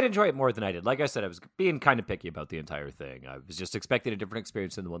no, you might enjoy it more than I did. Like I said, I was being kind of picky about the entire thing. I was just expecting a different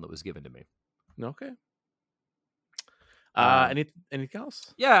experience than the one that was given to me. Okay. Anything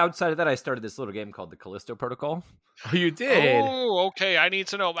else? Yeah, outside of that, I started this little game called the Callisto Protocol. Oh, you did? Oh, okay. I need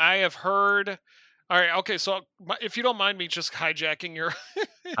to know. I have heard. All right. Okay. So if you don't mind me just hijacking your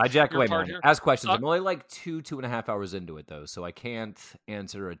Hijack your away, part man. here. Ask questions. I'm only like 2.5 hours into it, though, so I can't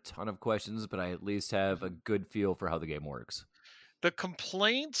answer a ton of questions, but I at least have a good feel for how the game works. The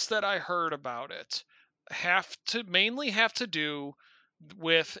complaints that I heard about it mainly have to do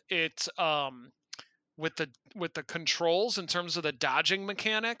with it with the controls in terms of the dodging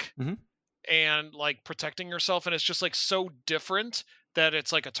mechanic Mhm. and like protecting yourself, and it's just like so different that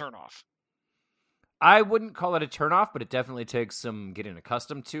it's like a turnoff. I wouldn't call it a turnoff, but it definitely takes some getting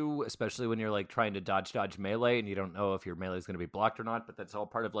accustomed to, especially when you're like trying to dodge melee and you don't know if your melee is going to be blocked or not, but that's all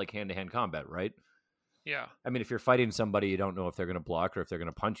part of like hand-to-hand combat, right? Yeah. I mean, if you're fighting somebody, you don't know if they're going to block or if they're going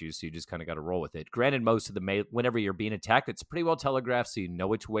to punch you, so you just kind of got to roll with it. Granted, most of the whenever you're being attacked, it's pretty well telegraphed, so you know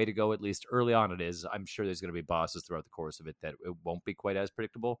which way to go, at least early on it is. I'm sure there's going to be bosses throughout the course of it that it won't be quite as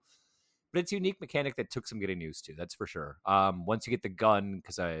predictable. But it's a unique mechanic that took some getting used to, that's for sure. Once you get the gun,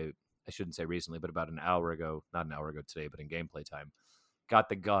 because I shouldn't say recently, but about an hour ago, not an hour ago today, but in gameplay time, got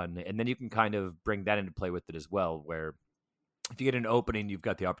the gun, and then you can kind of bring that into play with it as well, where if you get an opening, you've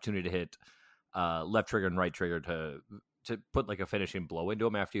got the opportunity to hit left trigger and right trigger to put like a finishing blow into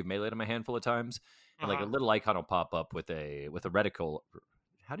them after you've meleeed them a handful of times. And like a little icon will pop up with a reticle.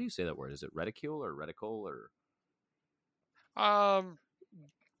 How do you say that word? Is it reticule or reticle or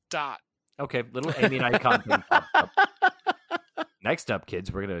Dot. Okay, little aiming icon thing pops up. Next up,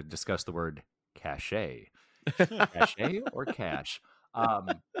 kids, we're going to discuss the word cache. Cache or cache?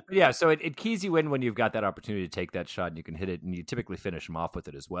 Yeah, so it keys you in when you've got that opportunity to take that shot, and you can hit it, and you typically finish them off with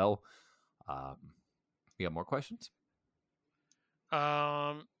it as well. You got more questions?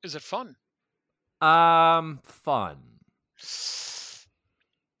 Is it fun? Fun.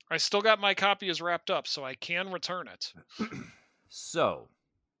 I still got my copy is wrapped up, so I can return it. So,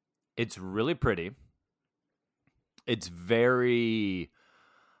 it's really pretty. It's very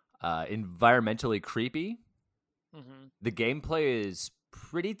environmentally creepy. Mm-hmm. The gameplay is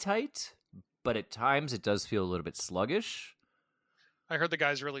pretty tight, but at times it does feel a little bit sluggish. I heard the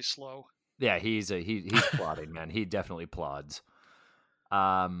guy's really slow. Yeah, he's plodding, man. He definitely plods.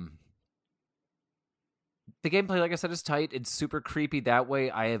 The gameplay, like I said, is tight. It's super creepy that way.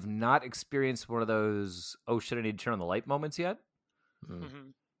 I have not experienced one of those, oh shit, I need to turn on the light moments yet. Mm-hmm.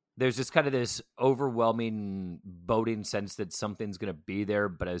 There's just kind of this overwhelming boding sense that something's going to be there,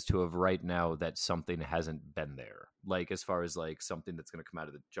 but as to of right now, that something hasn't been there. Like as far as like something that's going to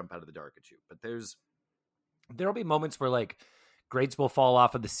jump out of the dark at you. But there'll be moments where like grates will fall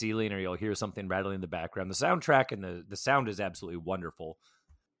off of the ceiling, or you'll hear something rattling in the background. The soundtrack and the sound is absolutely wonderful.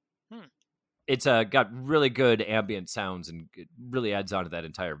 It's got really good ambient sounds, and it really adds on to that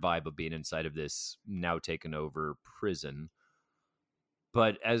entire vibe of being inside of this now taken over prison.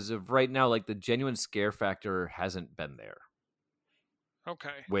 But as of right now, like the genuine scare factor hasn't been there. Okay.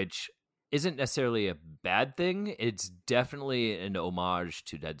 Which isn't necessarily a bad thing. It's definitely an homage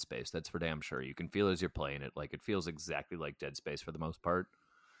to Dead Space. That's for damn sure. You can feel as you're playing it. Like it feels exactly like Dead Space for the most part.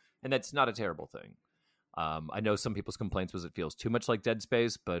 And that's not a terrible thing. I know some people's complaints was it feels too much like Dead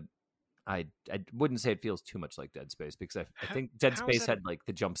Space, but I wouldn't say it feels too much like Dead Space, because I think Dead Space had like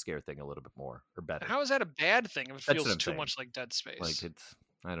the jump scare thing a little bit more or better. How is that a bad thing if it That's feels too saying. much like Dead Space? Like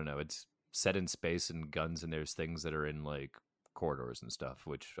I don't know, it's set in space and guns, and there's things that are in like corridors and stuff,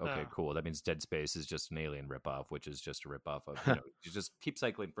 which, okay, cool. That means Dead Space is just an Alien ripoff, which is just a ripoff of, you just keep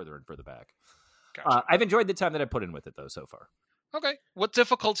cycling further and further back. Gotcha. I've enjoyed the time that I put in with it though so far. Okay. What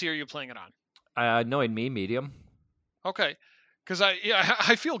difficulty are you playing it on? Knowing me, medium. Okay. Because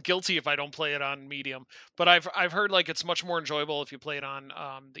I feel guilty if I don't play it on medium, but I've heard like it's much more enjoyable if you play it on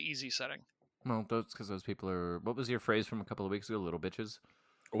the easy setting. Well, that's because those people are. What was your phrase from a couple of weeks ago? Little bitches.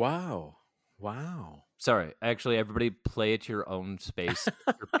 Wow. Sorry, actually, everybody play at your own space,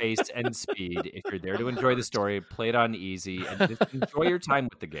 your pace and speed. If you're there to enjoy the story, play it on easy and just enjoy your time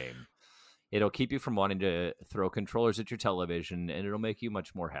with the game. It'll keep you from wanting to throw controllers at your television, and it'll make you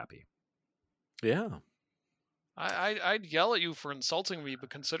much more happy. Yeah. I'd yell at you for insulting me, but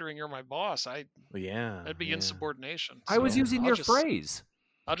considering you're my boss, that'd be insubordination. I was using your phrase.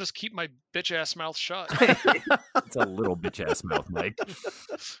 I'll just keep my bitch ass mouth shut. It's a little bitch ass mouth, Mike.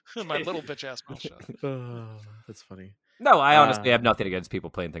 My little bitch ass mouth shut. That's funny. No, I honestly have nothing against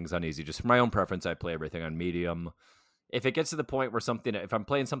people playing things on easy. Just for my own preference, I play everything on medium. If it gets to the point where if I'm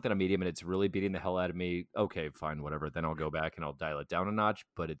playing something on medium and it's really beating the hell out of me, okay, fine, whatever. Then I'll go back and I'll dial it down a notch.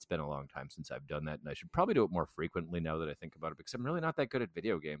 But it's been a long time since I've done that, and I should probably do it more frequently now that I think about it, because I'm really not that good at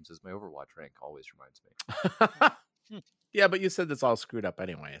video games, as my Overwatch rank always reminds me. Yeah, but you said it's all screwed up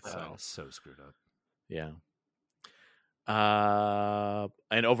anyway. So so screwed up. Yeah. And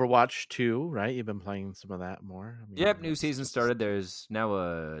Overwatch 2, right? You've been playing some of that more. I mean, Yep, new season started. There's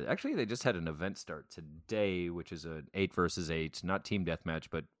now actually they just had an event start today, which is an 8 versus 8, not team deathmatch,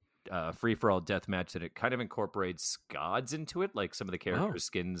 but free for all deathmatch, and it kind of incorporates gods into it. Like some of the character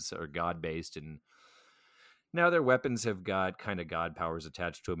skins are god based, and now their weapons have got kind of god powers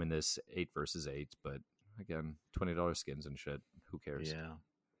attached to them in this 8 versus 8. But again, $20 skins and shit. Who cares? Yeah.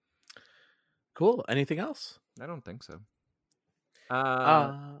 Cool. Anything else? I don't think so.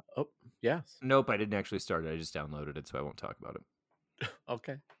 Oh, yes. Nope, I didn't actually start it. I just downloaded it, so I won't talk about it.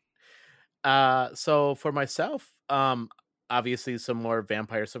 Okay. So for myself, obviously some more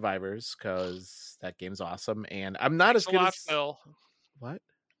Vampire Survivors because that game's awesome, and I'm not Thanks as good a lot, as Phil. What?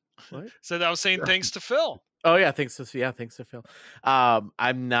 So I was saying thanks to Phil. Oh yeah, thanks to Phil.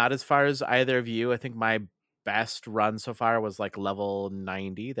 I'm not as far as either of you. I think my best run so far was like level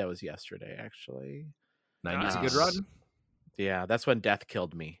 90. That was yesterday, actually. 90 is a good run. Yeah, that's when death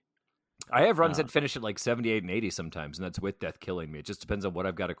killed me. I have runs that finish at like 78 and 80 sometimes, and that's with death killing me. It just depends on what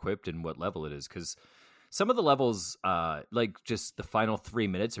I've got equipped and what level it is, because some of the levels, like just the final 3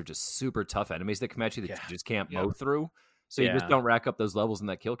 minutes, are just super tough enemies that come at you that you just can't mow through. So you just don't rack up those levels and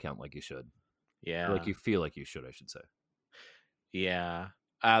that kill count like you should. Yeah. Or like you feel like you should, I should say. Yeah.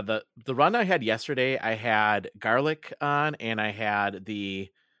 The run I had yesterday, I had Garlic on, and I had the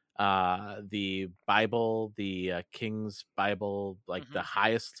Bible, the King's Bible, like the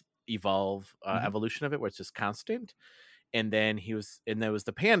highest evolution of it, where it's just constant. And then there was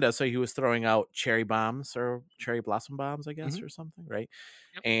the panda, so he was throwing out cherry bombs or cherry blossom bombs, I guess, or something, right?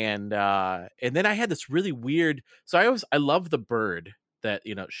 Yep. And then I had this really weird. So I love the bird that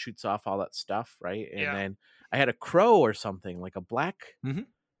shoots off all that stuff, right? And then I had a crow or something, like a black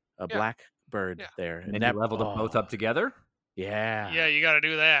black bird there, and that leveled them both up together. Yeah, you got to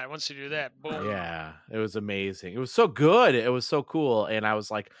do that. Once you do that, boom. Yeah, it was amazing. It was so good. It was so cool, and I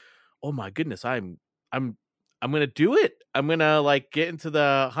was like, oh my goodness, I'm gonna do it. I'm gonna like get into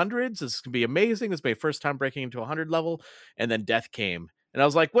the hundreds. This is gonna be amazing. This is my first time breaking into 100 level, and then death came, and I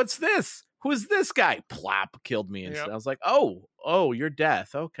was like, "What's this? Who's this guy?" Plop, killed me, and I was like, "Oh, you're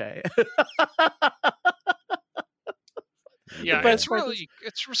death. Okay." Yeah, it's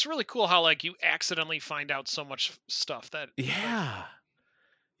really cool how like you accidentally find out so much stuff that. Yeah.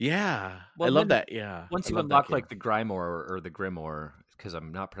 Well, I love that. Yeah. Once you unlock like the Grimoire or the Grimoire, because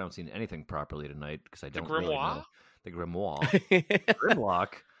I'm not pronouncing anything properly tonight because I don't really know. The Grimoire.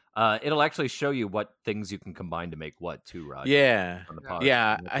 Grimlock. It'll actually show you what things you can combine to make what too, Roger. Yeah.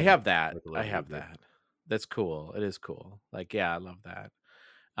 Yeah, I have that. That's cool. It is cool. Like, yeah, I love that.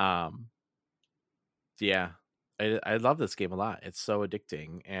 Yeah. I love this game a lot. It's so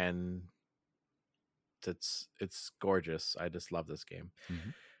addicting, and it's gorgeous. I just love this game.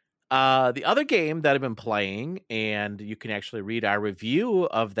 The other game that I've been playing, and you can actually read our review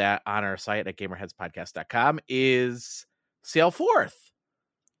of that on our site at gamerheadspodcast.com, is Sail Forth.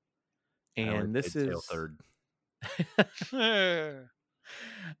 And this is Sail Third.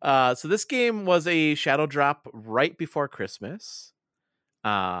 So this game was a shadow drop right before Christmas.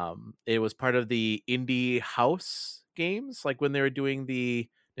 It was part of the Indie House games, like when they were doing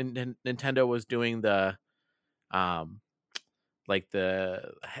Nintendo was doing the like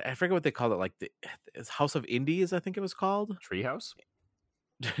I forget what they called it, like it's House of Indies, I think it was called. Treehouse?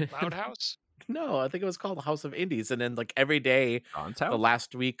 Loud House? No, I think it was called House of Indies. And then like every day, the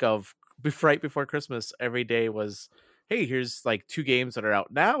last week of right before Christmas, every day was, hey, here's like 2 games that are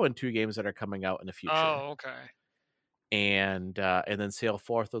out now and 2 games that are coming out in the future. Oh, okay. And then Sail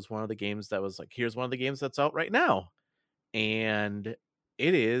Forth was one of the games that was like, here's one of the games that's out right now. And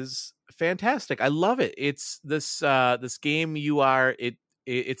it is fantastic. I love it. It's this game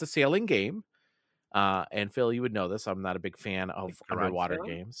it's a sailing game. And Phil, you would know this. I'm not a big fan of underwater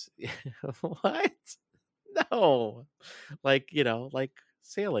games. What? No. Like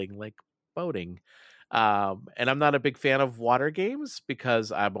sailing, like boating. And I'm not a big fan of water games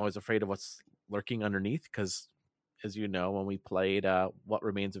because I'm always afraid of what's lurking underneath, because as you know, when we played What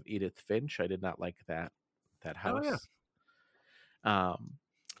Remains of Edith Finch, I did not like that house. Oh, yeah.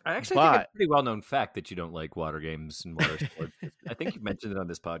 I actually think it's a pretty well-known fact that you don't like water games and water sports. I think you mentioned it on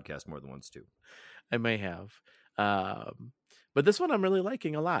this podcast more than once, too. I may have. But this one I'm really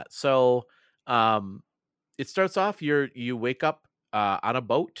liking a lot. So it starts off, you wake up on a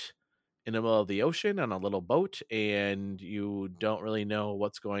boat in the middle of the ocean on a little boat, and you don't really know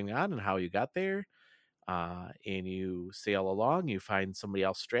what's going on and how you got there. And you sail along, you find somebody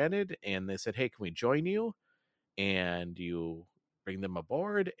else stranded, and they said, hey, can we join you? And you bring them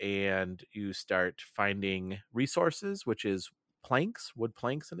aboard, and you start finding resources, which is planks. Wood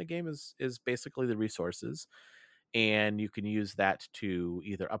planks in the game is basically the resources. and you can use that to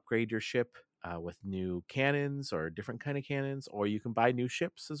either upgrade your ship with new cannons or different kind of cannons, or you can buy new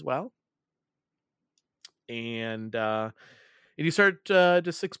ships as well. And you start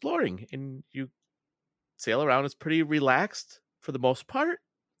just exploring, and you sail around. It's pretty relaxed for the most part.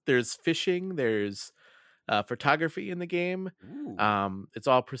 There's fishing, there's photography in the game. It's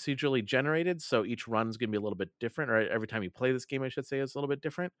all procedurally generated, so each run's gonna be a little bit different, or every time you play this game, I should say, is a little bit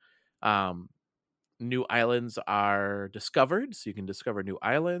different. New islands are discovered, so you can discover new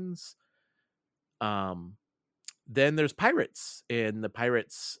islands. Then there's pirates, and the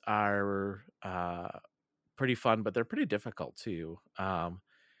pirates are pretty fun, but they're pretty difficult too.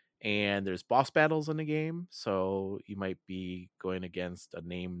 And there's boss battles in the game, so you might be going against a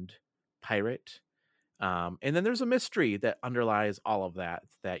named pirate. And then there's a mystery that underlies all of that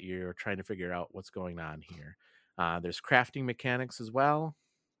you're trying to figure out what's going on here. There's crafting mechanics as well.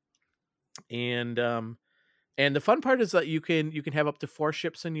 And the fun part is that you can have up to 4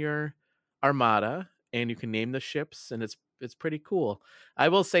 ships in your armada, and you can name the ships, and it's pretty cool. I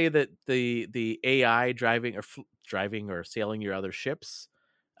will say that the AI driving or sailing your other ships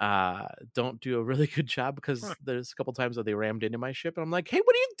don't do a really good job, because there's a couple times that they rammed into my ship, and I'm like, hey,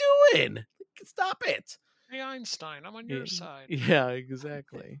 what are you doing? Stop it. Hey, Einstein, I'm on your side. Yeah,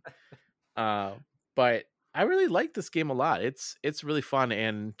 exactly. But I really like this game a lot. It's really fun,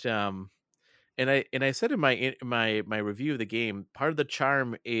 and I said in my review of the game, part of the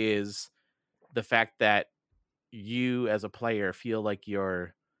charm is the fact that you as a player feel like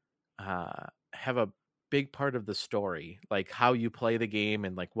you're have a big part of the story, like how you play the game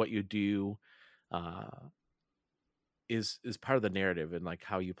and like what you do is part of the narrative, and like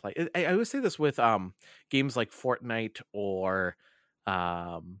how you play. I always say this with games like Fortnite, or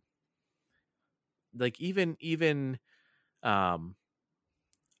like even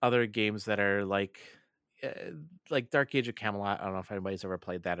other games that are like Dark Age of Camelot. I don't know if anybody's ever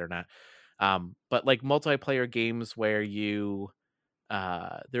played that or not. But like multiplayer games where you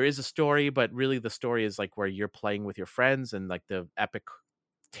there is a story, but really the story is like where you're playing with your friends, and like the epic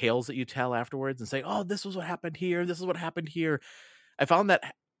tales that you tell afterwards, and say, oh, this was what happened here, this is what happened here. I found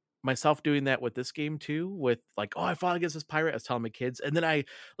that myself doing that with this game too, with like, oh, I fought against this pirate, I was telling my kids, and then I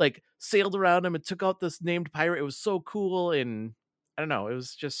like sailed around him and took out this named pirate. It was so cool, and I don't know, it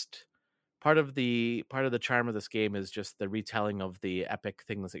was just part of the charm of this game is just the retelling of the epic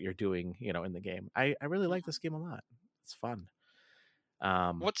things that you're doing, in the game. I really like this game a lot. It's fun.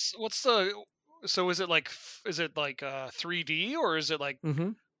 What's the so is it like 3D, or is it like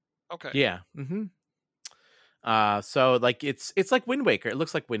okay? Yeah. So like it's like Wind Waker. It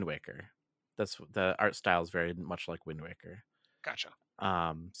looks like Wind Waker. That's the art style is very much like Wind Waker. Gotcha.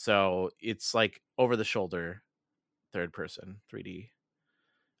 So it's like over the shoulder, third person 3D.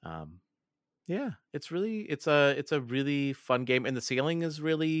 Yeah, it's a really fun game, and the sailing is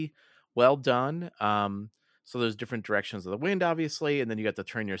really well done. So there's different directions of the wind, obviously, and then you have to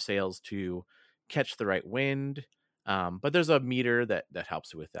turn your sails to catch the right wind. But there's a meter that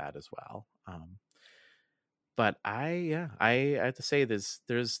helps with that as well. But I have to say there's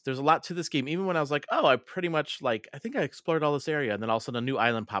a lot to this game. Even when I was like, oh, I pretty much I think I explored all this area, and then all of a sudden a new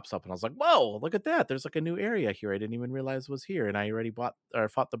island pops up, and I was like, whoa, look at that! There's like a new area here I didn't even realize was here, and I already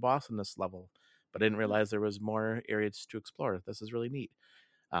fought the boss in this level, but I didn't realize there was more areas to explore. This is really neat.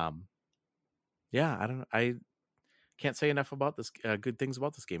 Yeah, I can't say enough about this. Good things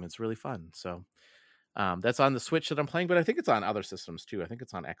about this game. It's really fun. So that's on the Switch that I'm playing, but I think it's on other systems too. I think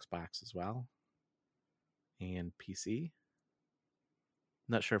it's on Xbox as well and PC. I'm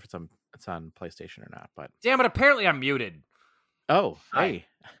not sure if it's on PlayStation or not, but damn it! Apparently, I'm muted. Oh, hey,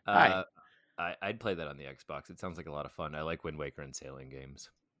 hi. I'd play that on the Xbox. It sounds like a lot of fun. I like Wind Waker and sailing games.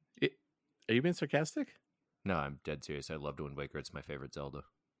 Are you being sarcastic? No, I'm dead serious. I loved Wind Waker. It's my favorite Zelda.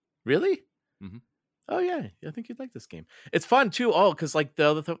 Really? Mm-hmm. Oh yeah, I think you'd like this game. It's fun too. Oh, because like the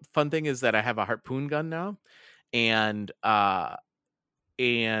other fun thing is that I have a harpoon gun now, and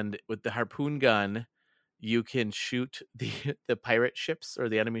with the harpoon gun, you can shoot the pirate ships or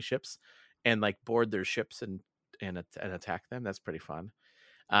the enemy ships, and like board their ships and attack them. That's pretty fun.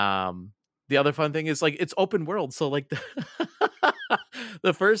 The other fun thing is like it's open world, so like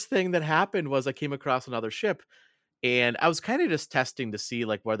the first thing that happened was I came across another ship. And I was kind of just testing to see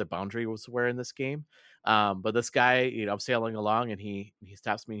like where the boundaries were in this game. But this guy, I'm sailing along, and he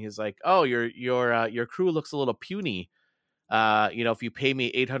stops me and he's like, "Oh, your crew looks a little puny. If you pay me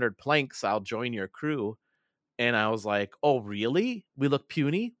 800 planks, I'll join your crew." And I was like, "Oh, really? We look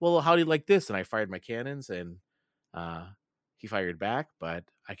puny? Well, how do you like this?" And I fired my cannons, and he fired back, but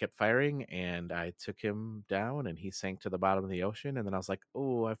I kept firing and I took him down and he sank to the bottom of the ocean. And then I was like,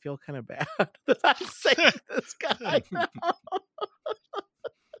 oh, I feel kind of bad that I saved this guy now.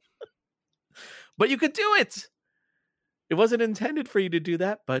 But you could do it. It wasn't intended for you to do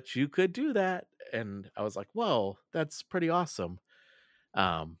that, but you could do that. And I was like, whoa, that's pretty awesome.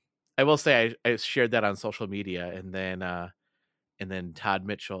 I will say I shared that on social media, and then Todd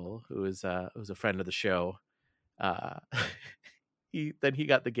Mitchell, who's a friend of the show, he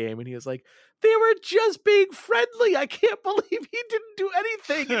got the game and he was like, they were just being friendly. I can't believe he didn't do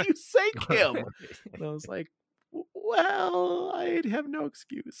anything and you sank him. And I was like, well, I have no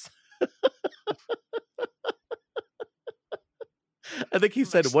excuse. I think he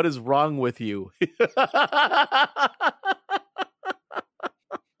said, what is wrong with you?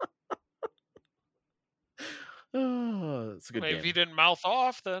 Oh, it's a good game. If he didn't mouth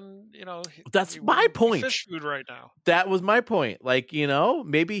off, then that's he my wouldn't be point. Fish food right now. That was my point. Like,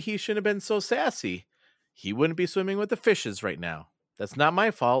 maybe he shouldn't have been so sassy. He wouldn't be swimming with the fishes right now. That's not my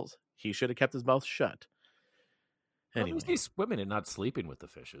fault. He should have kept his mouth shut. Anyway. At least he's swimming and not sleeping with the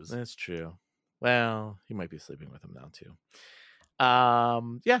fishes. That's true. Well, he might be sleeping with them now too.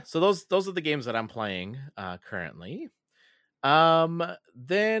 Yeah. So those are the games that I'm playing currently.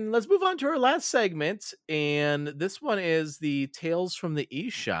 Then let's move on to our last segment, and this one is the Tales from the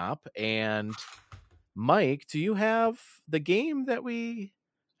eShop. And Mike, do you have the game that we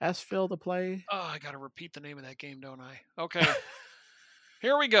asked Phil to play? Oh, I gotta repeat the name of that game, don't I? Okay.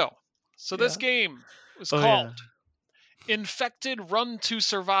 Here we go. So this game was called Infected Run to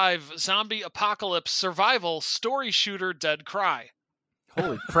Survive Zombie Apocalypse Survival Story Shooter Dead Cry.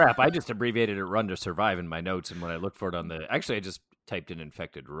 Holy crap, I just abbreviated it Run to Survive in my notes, and when I looked for it on the... Actually, I just typed in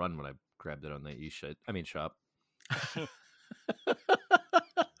Infected Run when I grabbed it on the shop.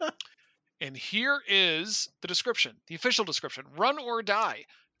 And here is the description, the official description. Run or die.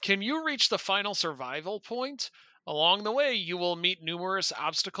 Can you reach the final survival point? Along the way, you will meet numerous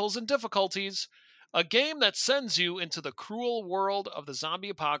obstacles and difficulties. A game that sends you into the cruel world of the zombie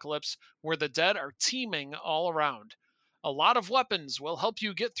apocalypse where the dead are teeming all around. A lot of weapons will help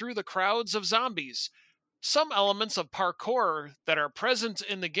you get through the crowds of zombies. Some elements of parkour that are present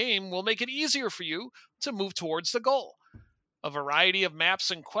in the game will make it easier for you to move towards the goal. A variety of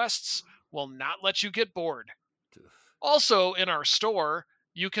maps and quests will not let you get bored. Also, in our store,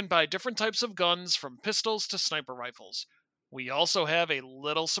 you can buy different types of guns from pistols to sniper rifles. We also have a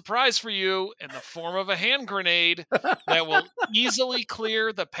little surprise for you in the form of a hand grenade that will easily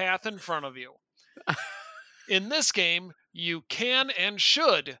clear the path in front of you. In this game, you can and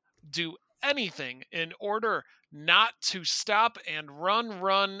should do anything in order not to stop and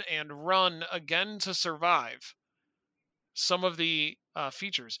run again to survive. Some of the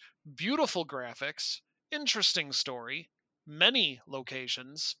features: beautiful graphics, interesting story, many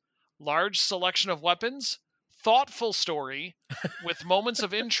locations, large selection of weapons, thoughtful story with moments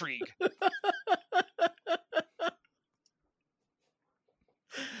of intrigue.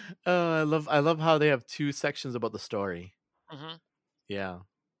 I love how they have two sections about the story. Mm-hmm. Yeah.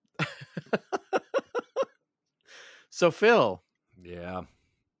 So Phil. Yeah.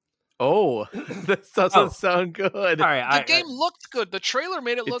 Oh, that doesn't sound good. All right, the game looked good. The trailer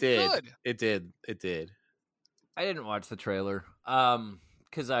made it look good. It did. I didn't watch the trailer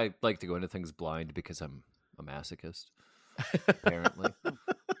because I like to go into things blind because I'm a masochist, apparently.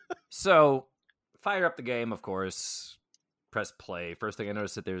 So, fire up the game, of course. Press play. First thing I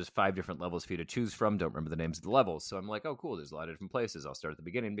noticed that there's 5 different levels for you to choose from. Don't remember the names of the levels. So I'm like, oh, cool. There's a lot of different places. I'll start at the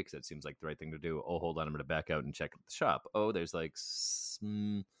beginning because that seems like the right thing to do. Oh, hold on. I'm going to back out and check the shop. Oh, there's like,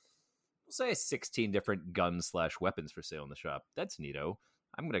 we'll say 16 different guns/weapons for sale in the shop. That's neato.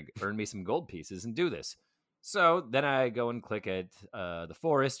 I'm going to earn me some gold pieces and do this. So then I go and click at the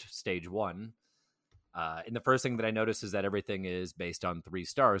forest, stage 1. And the first thing that I notice is that everything is based on 3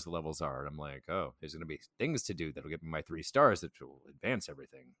 stars, the levels are. And I'm like, oh, there's going to be things to do that'll give me my 3 stars that will advance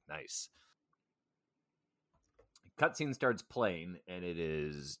everything. Nice. Cutscene starts playing, and it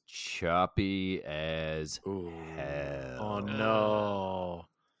is choppy as hell. Oh, no.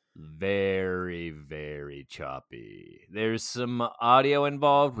 Very, very choppy. There's some audio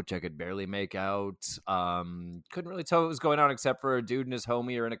involved, which I could barely make out. Couldn't really tell what was going on except for a dude and his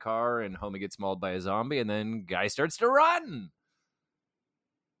homie are in a car, and homie gets mauled by a zombie, and then guy starts to run.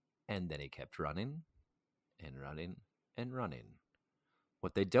 And then he kept running and running and running.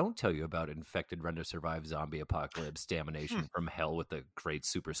 What they don't tell you about Infected Run to Survive Zombie Apocalypse Damnation from Hell with a great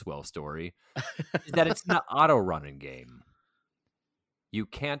super swell story is that it's an auto-running game. You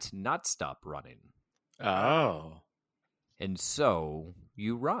can't not stop running. Oh. And so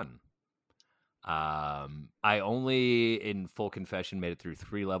you run. I only, in full confession, made it through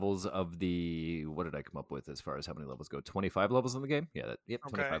 3 levels of the. What did I come up with as far as how many levels go? 25 levels in the game. Yeah,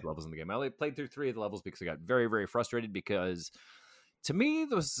 25 levels in the game. I only played through 3 of the levels because I got very, very frustrated because, to me,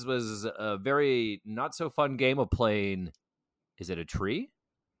 this was a very not so fun game of playing. Is it a tree?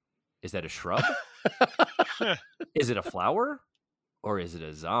 Is that a shrub? Is it a flower? Or is it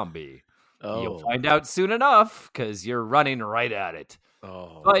a zombie? Oh. You'll find out soon enough because you're running right at it.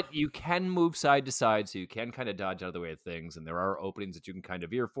 Oh. But you can move side to side, so you can kind of dodge out of the way of things, and there are openings that you can kind of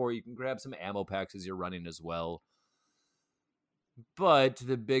veer for. You can grab some ammo packs as you're running as well. But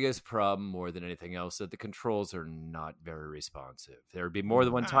the biggest problem, more than anything else, is that the controls are not very responsive. There would be more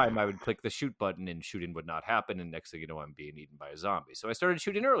than one time I would click the shoot button and shooting would not happen, and next thing you know, I'm being eaten by a zombie. So I started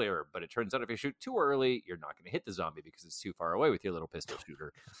shooting earlier, but it turns out if you shoot too early, you're not going to hit the zombie because it's too far away with your little pistol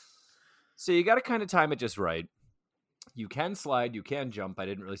shooter. So you got to kind of time it just right. You can slide, you can jump. I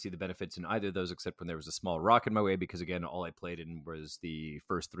didn't really see the benefits in either of those except when there was a small rock in my way because, again, all I played in was the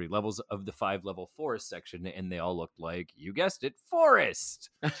first 3 levels of the 5-level forest section, and they all looked like, you guessed it, forest!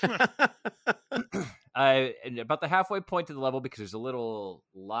 And about the halfway point to the level, because there's a little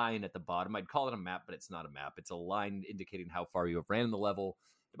line at the bottom. I'd call it a map, but it's not a map. It's a line indicating how far you have ran in the level.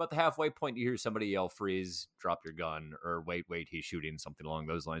 About the halfway point, you hear somebody yell, freeze, drop your gun, or wait, he's shooting, something along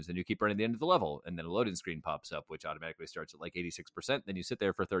those lines. Then you keep running to the end of the level, and then a loading screen pops up, which automatically starts at like 86%. Then you sit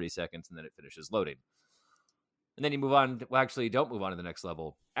there for 30 seconds, and then it finishes loading. And then you move on. Well, actually, you don't move on to the next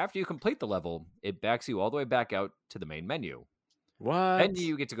level. After you complete the level, it backs you all the way back out to the main menu. What? Then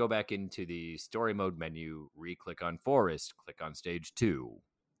you get to go back into the story mode menu, re-click on forest, click on stage 2.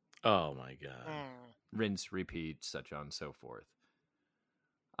 Oh, my God. Rinse, repeat, such on and so forth.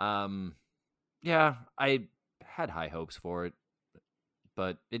 Yeah, I had high hopes for it,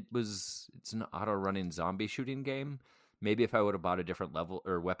 but it's an auto-running zombie shooting game. Maybe if I would have bought a different level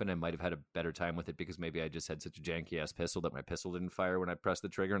or weapon, I might have had a better time with it because maybe I just had such a janky-ass pistol that my pistol didn't fire when I pressed the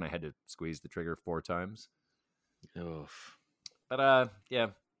trigger, and I had to squeeze the trigger 4 times. Oof. But, yeah,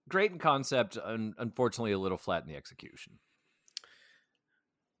 great in concept, unfortunately a little flat in the execution.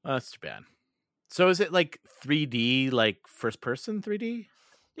 Oh, that's too bad. So is it like 3D, like first-person 3D?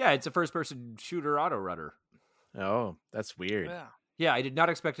 Yeah, it's a first-person shooter auto-runner. Oh, that's weird. Yeah, I did not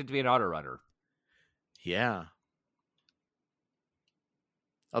expect it to be an auto-runner. Yeah.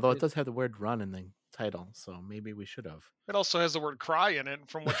 Although it does have the word run in the title, so maybe we should have. It also has the word cry in it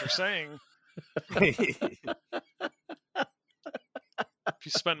from what you're saying. If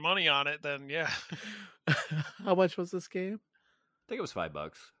you spend money on it, then yeah. How much was this game? I think it was $5.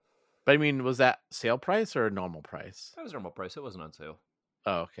 But I mean, was that sale price or normal price? That was normal price. It wasn't on sale.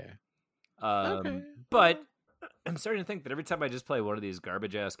 Oh, okay. But I'm starting to think that every time I just play one of these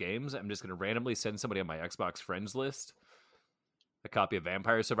garbage-ass games, I'm just going to randomly send somebody on my Xbox friends list a copy of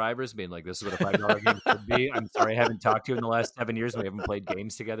Vampire Survivors, being like, this is what a $5 game could be. I'm sorry I haven't talked to you in the last 7 years. We haven't played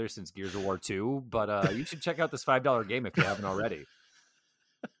games together since Gears of War 2, but you should check out this $5 game if you haven't already.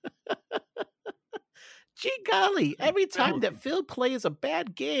 Gee golly, every time that Phil plays a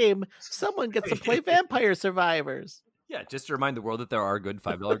bad game, someone gets to play Vampire Survivors. Yeah, just to remind the world that there are good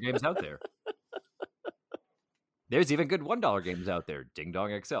 $5 games out there. There's even good $1 games out there. Ding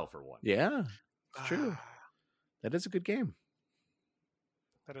Dong XL for one. Yeah, it's true. That is a good game.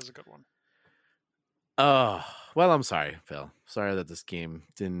 That is a good one. Oh, well, I'm sorry, Phil. Sorry that this game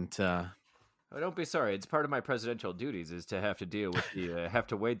didn't... Oh, don't be sorry. It's part of my presidential duties is to have to deal with the... have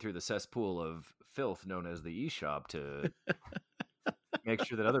to wade through the cesspool of filth known as the eShop to... make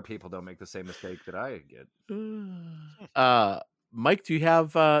sure that other people don't make the same mistake that I get. Mike, do you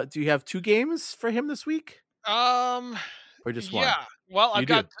have 2 games for him this week? Or just one? Yeah. Well, I've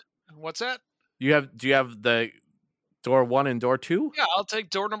got. What's that? Do you have the door 1 and door 2? Yeah, I'll take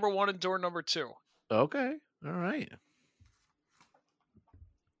door number 1 and door number 2. Okay. All right.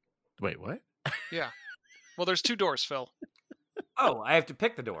 Wait, what? Yeah. Well, there's 2 doors, Phil. Oh, I have to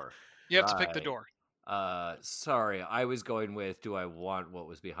pick the door. You have to pick the door. Sorry, I was going with, do I want what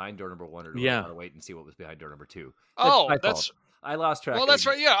was behind door number 1 or do I want to wait and see what was behind door number 2? That's I lost track. Well, that's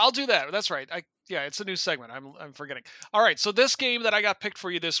right. Yeah, I'll do that. That's right. It's a new segment. I'm forgetting. All right, so this game that I got picked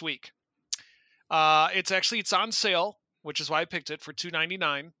for you this week, it's on sale, which is why I picked it for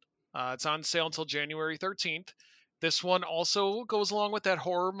 $2.99. It's on sale until January 13th. This one also goes along with that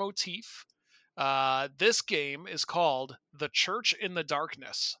horror motif. This game is called The Church in the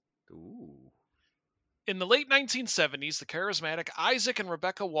Darkness. Ooh. In the late 1970s, the charismatic Isaac and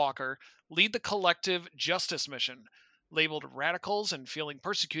Rebecca Walker lead the collective Justice Mission. Labeled radicals and feeling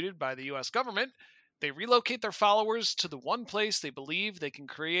persecuted by the U.S. government, they relocate their followers to the one place they believe they can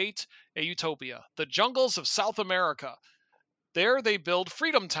create a utopia, the jungles of South America. There they build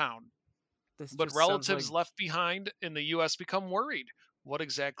Freedom Town. but relatives left behind in the U.S. become worried. What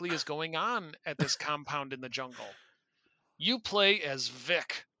exactly is going on at this compound in the jungle? You play as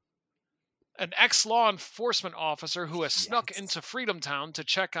Vic, an ex-law enforcement officer who has snuck into Freedom Town to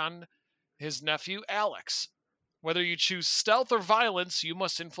check on his nephew, Alex. Whether you choose stealth or violence, you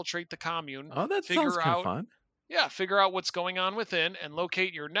must infiltrate the commune. Oh, that sounds kind of fun. Yeah, figure out what's going on within and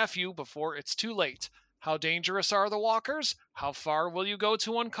locate your nephew before it's too late. How dangerous are the walkers? How far will you go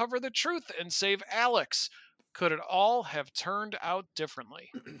to uncover the truth and save Alex? Could it all have turned out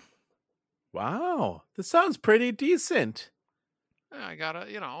differently? Wow, this sounds pretty decent. I gotta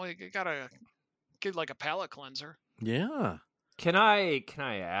get like a palate cleanser. Yeah. Can I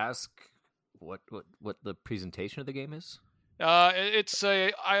ask what the presentation of the game is? It's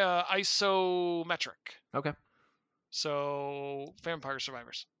a isometric. Okay. So Vampire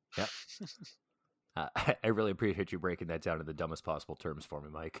Survivors. Yep. I really appreciate you breaking that down in the dumbest possible terms for me,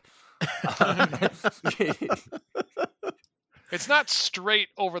 Mike. It's not straight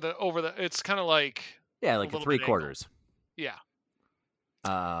over the. It's kind of like like a 3/4. Yeah.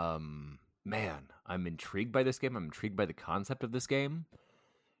 Man, I'm intrigued by this game. I'm intrigued by the concept of this game.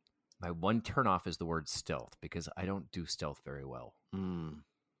 My one turnoff is the word stealth because I don't do stealth very well.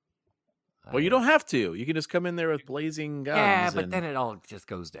 Well, you don't have to. You can just come in there with blazing guns. Yeah, but then it all just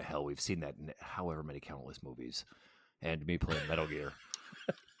goes to hell. We've seen that in however many countless movies. And me playing Metal Gear.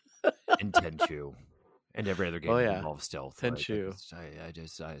 And Tenchu. And every other game that involves stealth. Tenchu.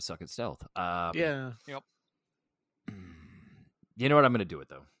 I suck at stealth. Yeah. Yep. You know what? I'm going to do it,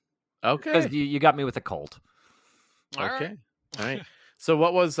 though. Okay. Because you got me with a cult. Okay. All right. So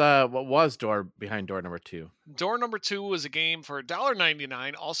what was behind door number 2? Door number 2 was a game for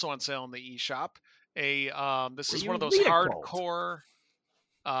 $1.99, also on sale in the eShop. This is one of those hardcore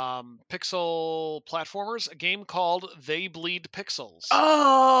pixel platformers. A game called They Bleed Pixels.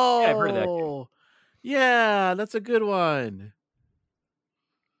 Oh, yeah, I've heard of that game. Yeah, that's a good one.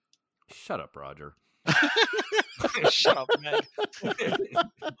 Shut up, Roger. Shut up, Meg.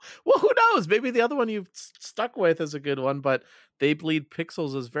 Well, who knows? Maybe the other one you've stuck with is a good one, but They Bleed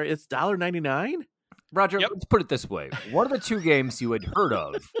Pixels is it's $1.99. Roger, let's put it this way: one of the 2 games you had heard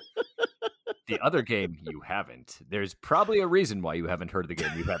of, the other game you haven't. There's probably a reason why you haven't heard of the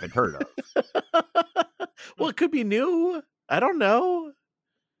game you haven't heard of. Well, it could be new. I don't know.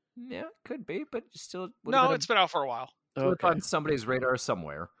 Yeah, it could be, but still. No, it's been out for a while. It's on somebody's radar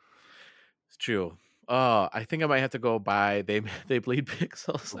somewhere. It's true. Oh, I think I might have to go buy They Bleed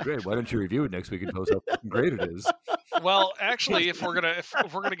Pixels. Well, great. Why don't you review it next week and tell us how fucking great it is? Well, actually, if we're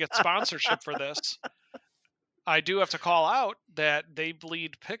gonna get sponsorship for this, I do have to call out that They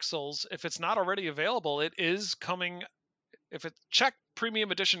Bleed Pixels. If it's not already available, it is coming. If it check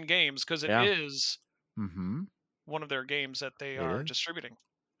Premium Edition Games because it is one of their games that they are distributing.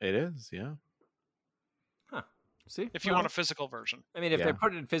 It is, yeah. See, if you want a physical version. I mean, if they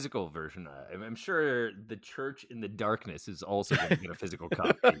put it in physical version, I'm sure the Church in the Darkness is also going to get a physical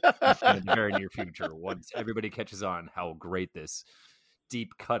copy in the very near future once everybody catches on how great this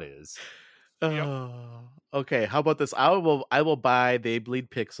deep cut is. Okay. How about this? I will buy They Bleed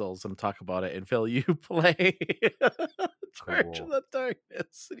Pixels and talk about it, and Phil, you play Church in the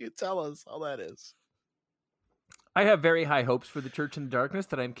Darkness, and you tell us how that is. I have very high hopes for the Church in the Darkness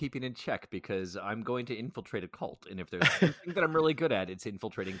that I'm keeping in check because I'm going to infiltrate a cult. And if there's something that I'm really good at, it's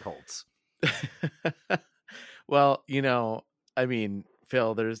infiltrating cults. Well, I mean,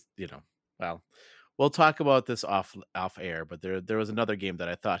 Phil, there's, we'll talk about this off air, but there was another game that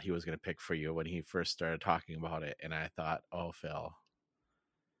I thought he was going to pick for you when he first started talking about it. And I thought, oh, Phil,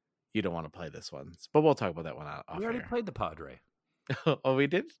 you don't want to play this one. But we'll talk about that one off air. We already played the Padre. Oh, we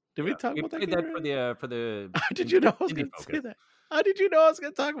did? Did we talk about that game? For the How did you know I was going to say that? How did you know I was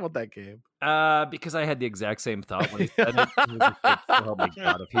going to talk about that game? Because I had the exact same thought when he said it. Oh my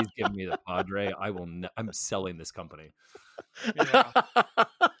god! If he's giving me the Padre, I will. I'm selling this company. Yeah.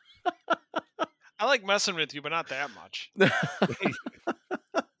 I like messing with you, but not that much.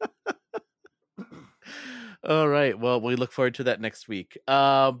 All right. Well, we look forward to that next week.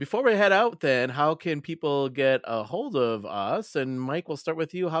 Before we head out, then, how can people get a hold of us? And Mike, we'll start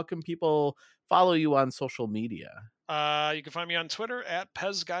with you. How can people follow you on social media? You can find me on Twitter at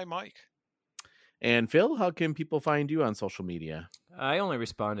PezGuyMike. And Phil, how can people find you on social media? I only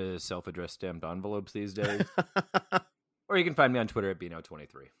respond to self-addressed stamped envelopes these days. Or you can find me on Twitter at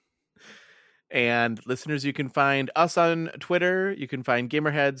Bino23. And listeners, you can find us on Twitter. You can find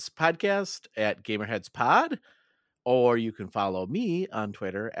Gamerheads Podcast at GamerheadsPod, or you can follow me on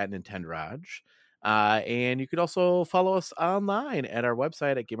Twitter at NintendoRaj. And you can also follow us online at our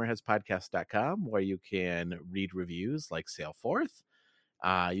website at GamerheadsPodcast.com, where you can read reviews like Sail Forth,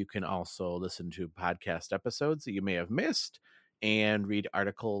 You can also listen to podcast episodes that you may have missed and read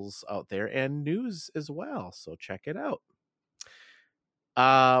articles out there and news as well. So check it out.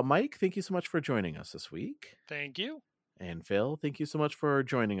 Mike, thank you so much for joining us this week. Thank you. And Phil, thank you so much for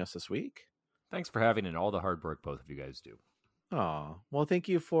joining us this week. Thanks for having and all the hard work both of you guys do. Oh, well, thank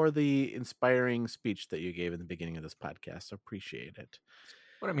you for the inspiring speech that you gave in the beginning of this podcast. Appreciate it.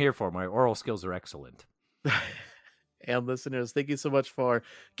 What I'm here for. My oral skills are excellent. And listeners, thank you so much for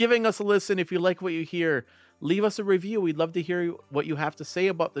giving us a listen. If you like what you hear, leave us a review. We'd love to hear what you have to say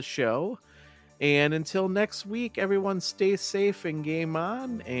about the show. And until next week, everyone stay safe and game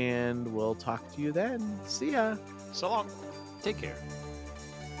on, and we'll talk to you then. See ya. So long. Take care.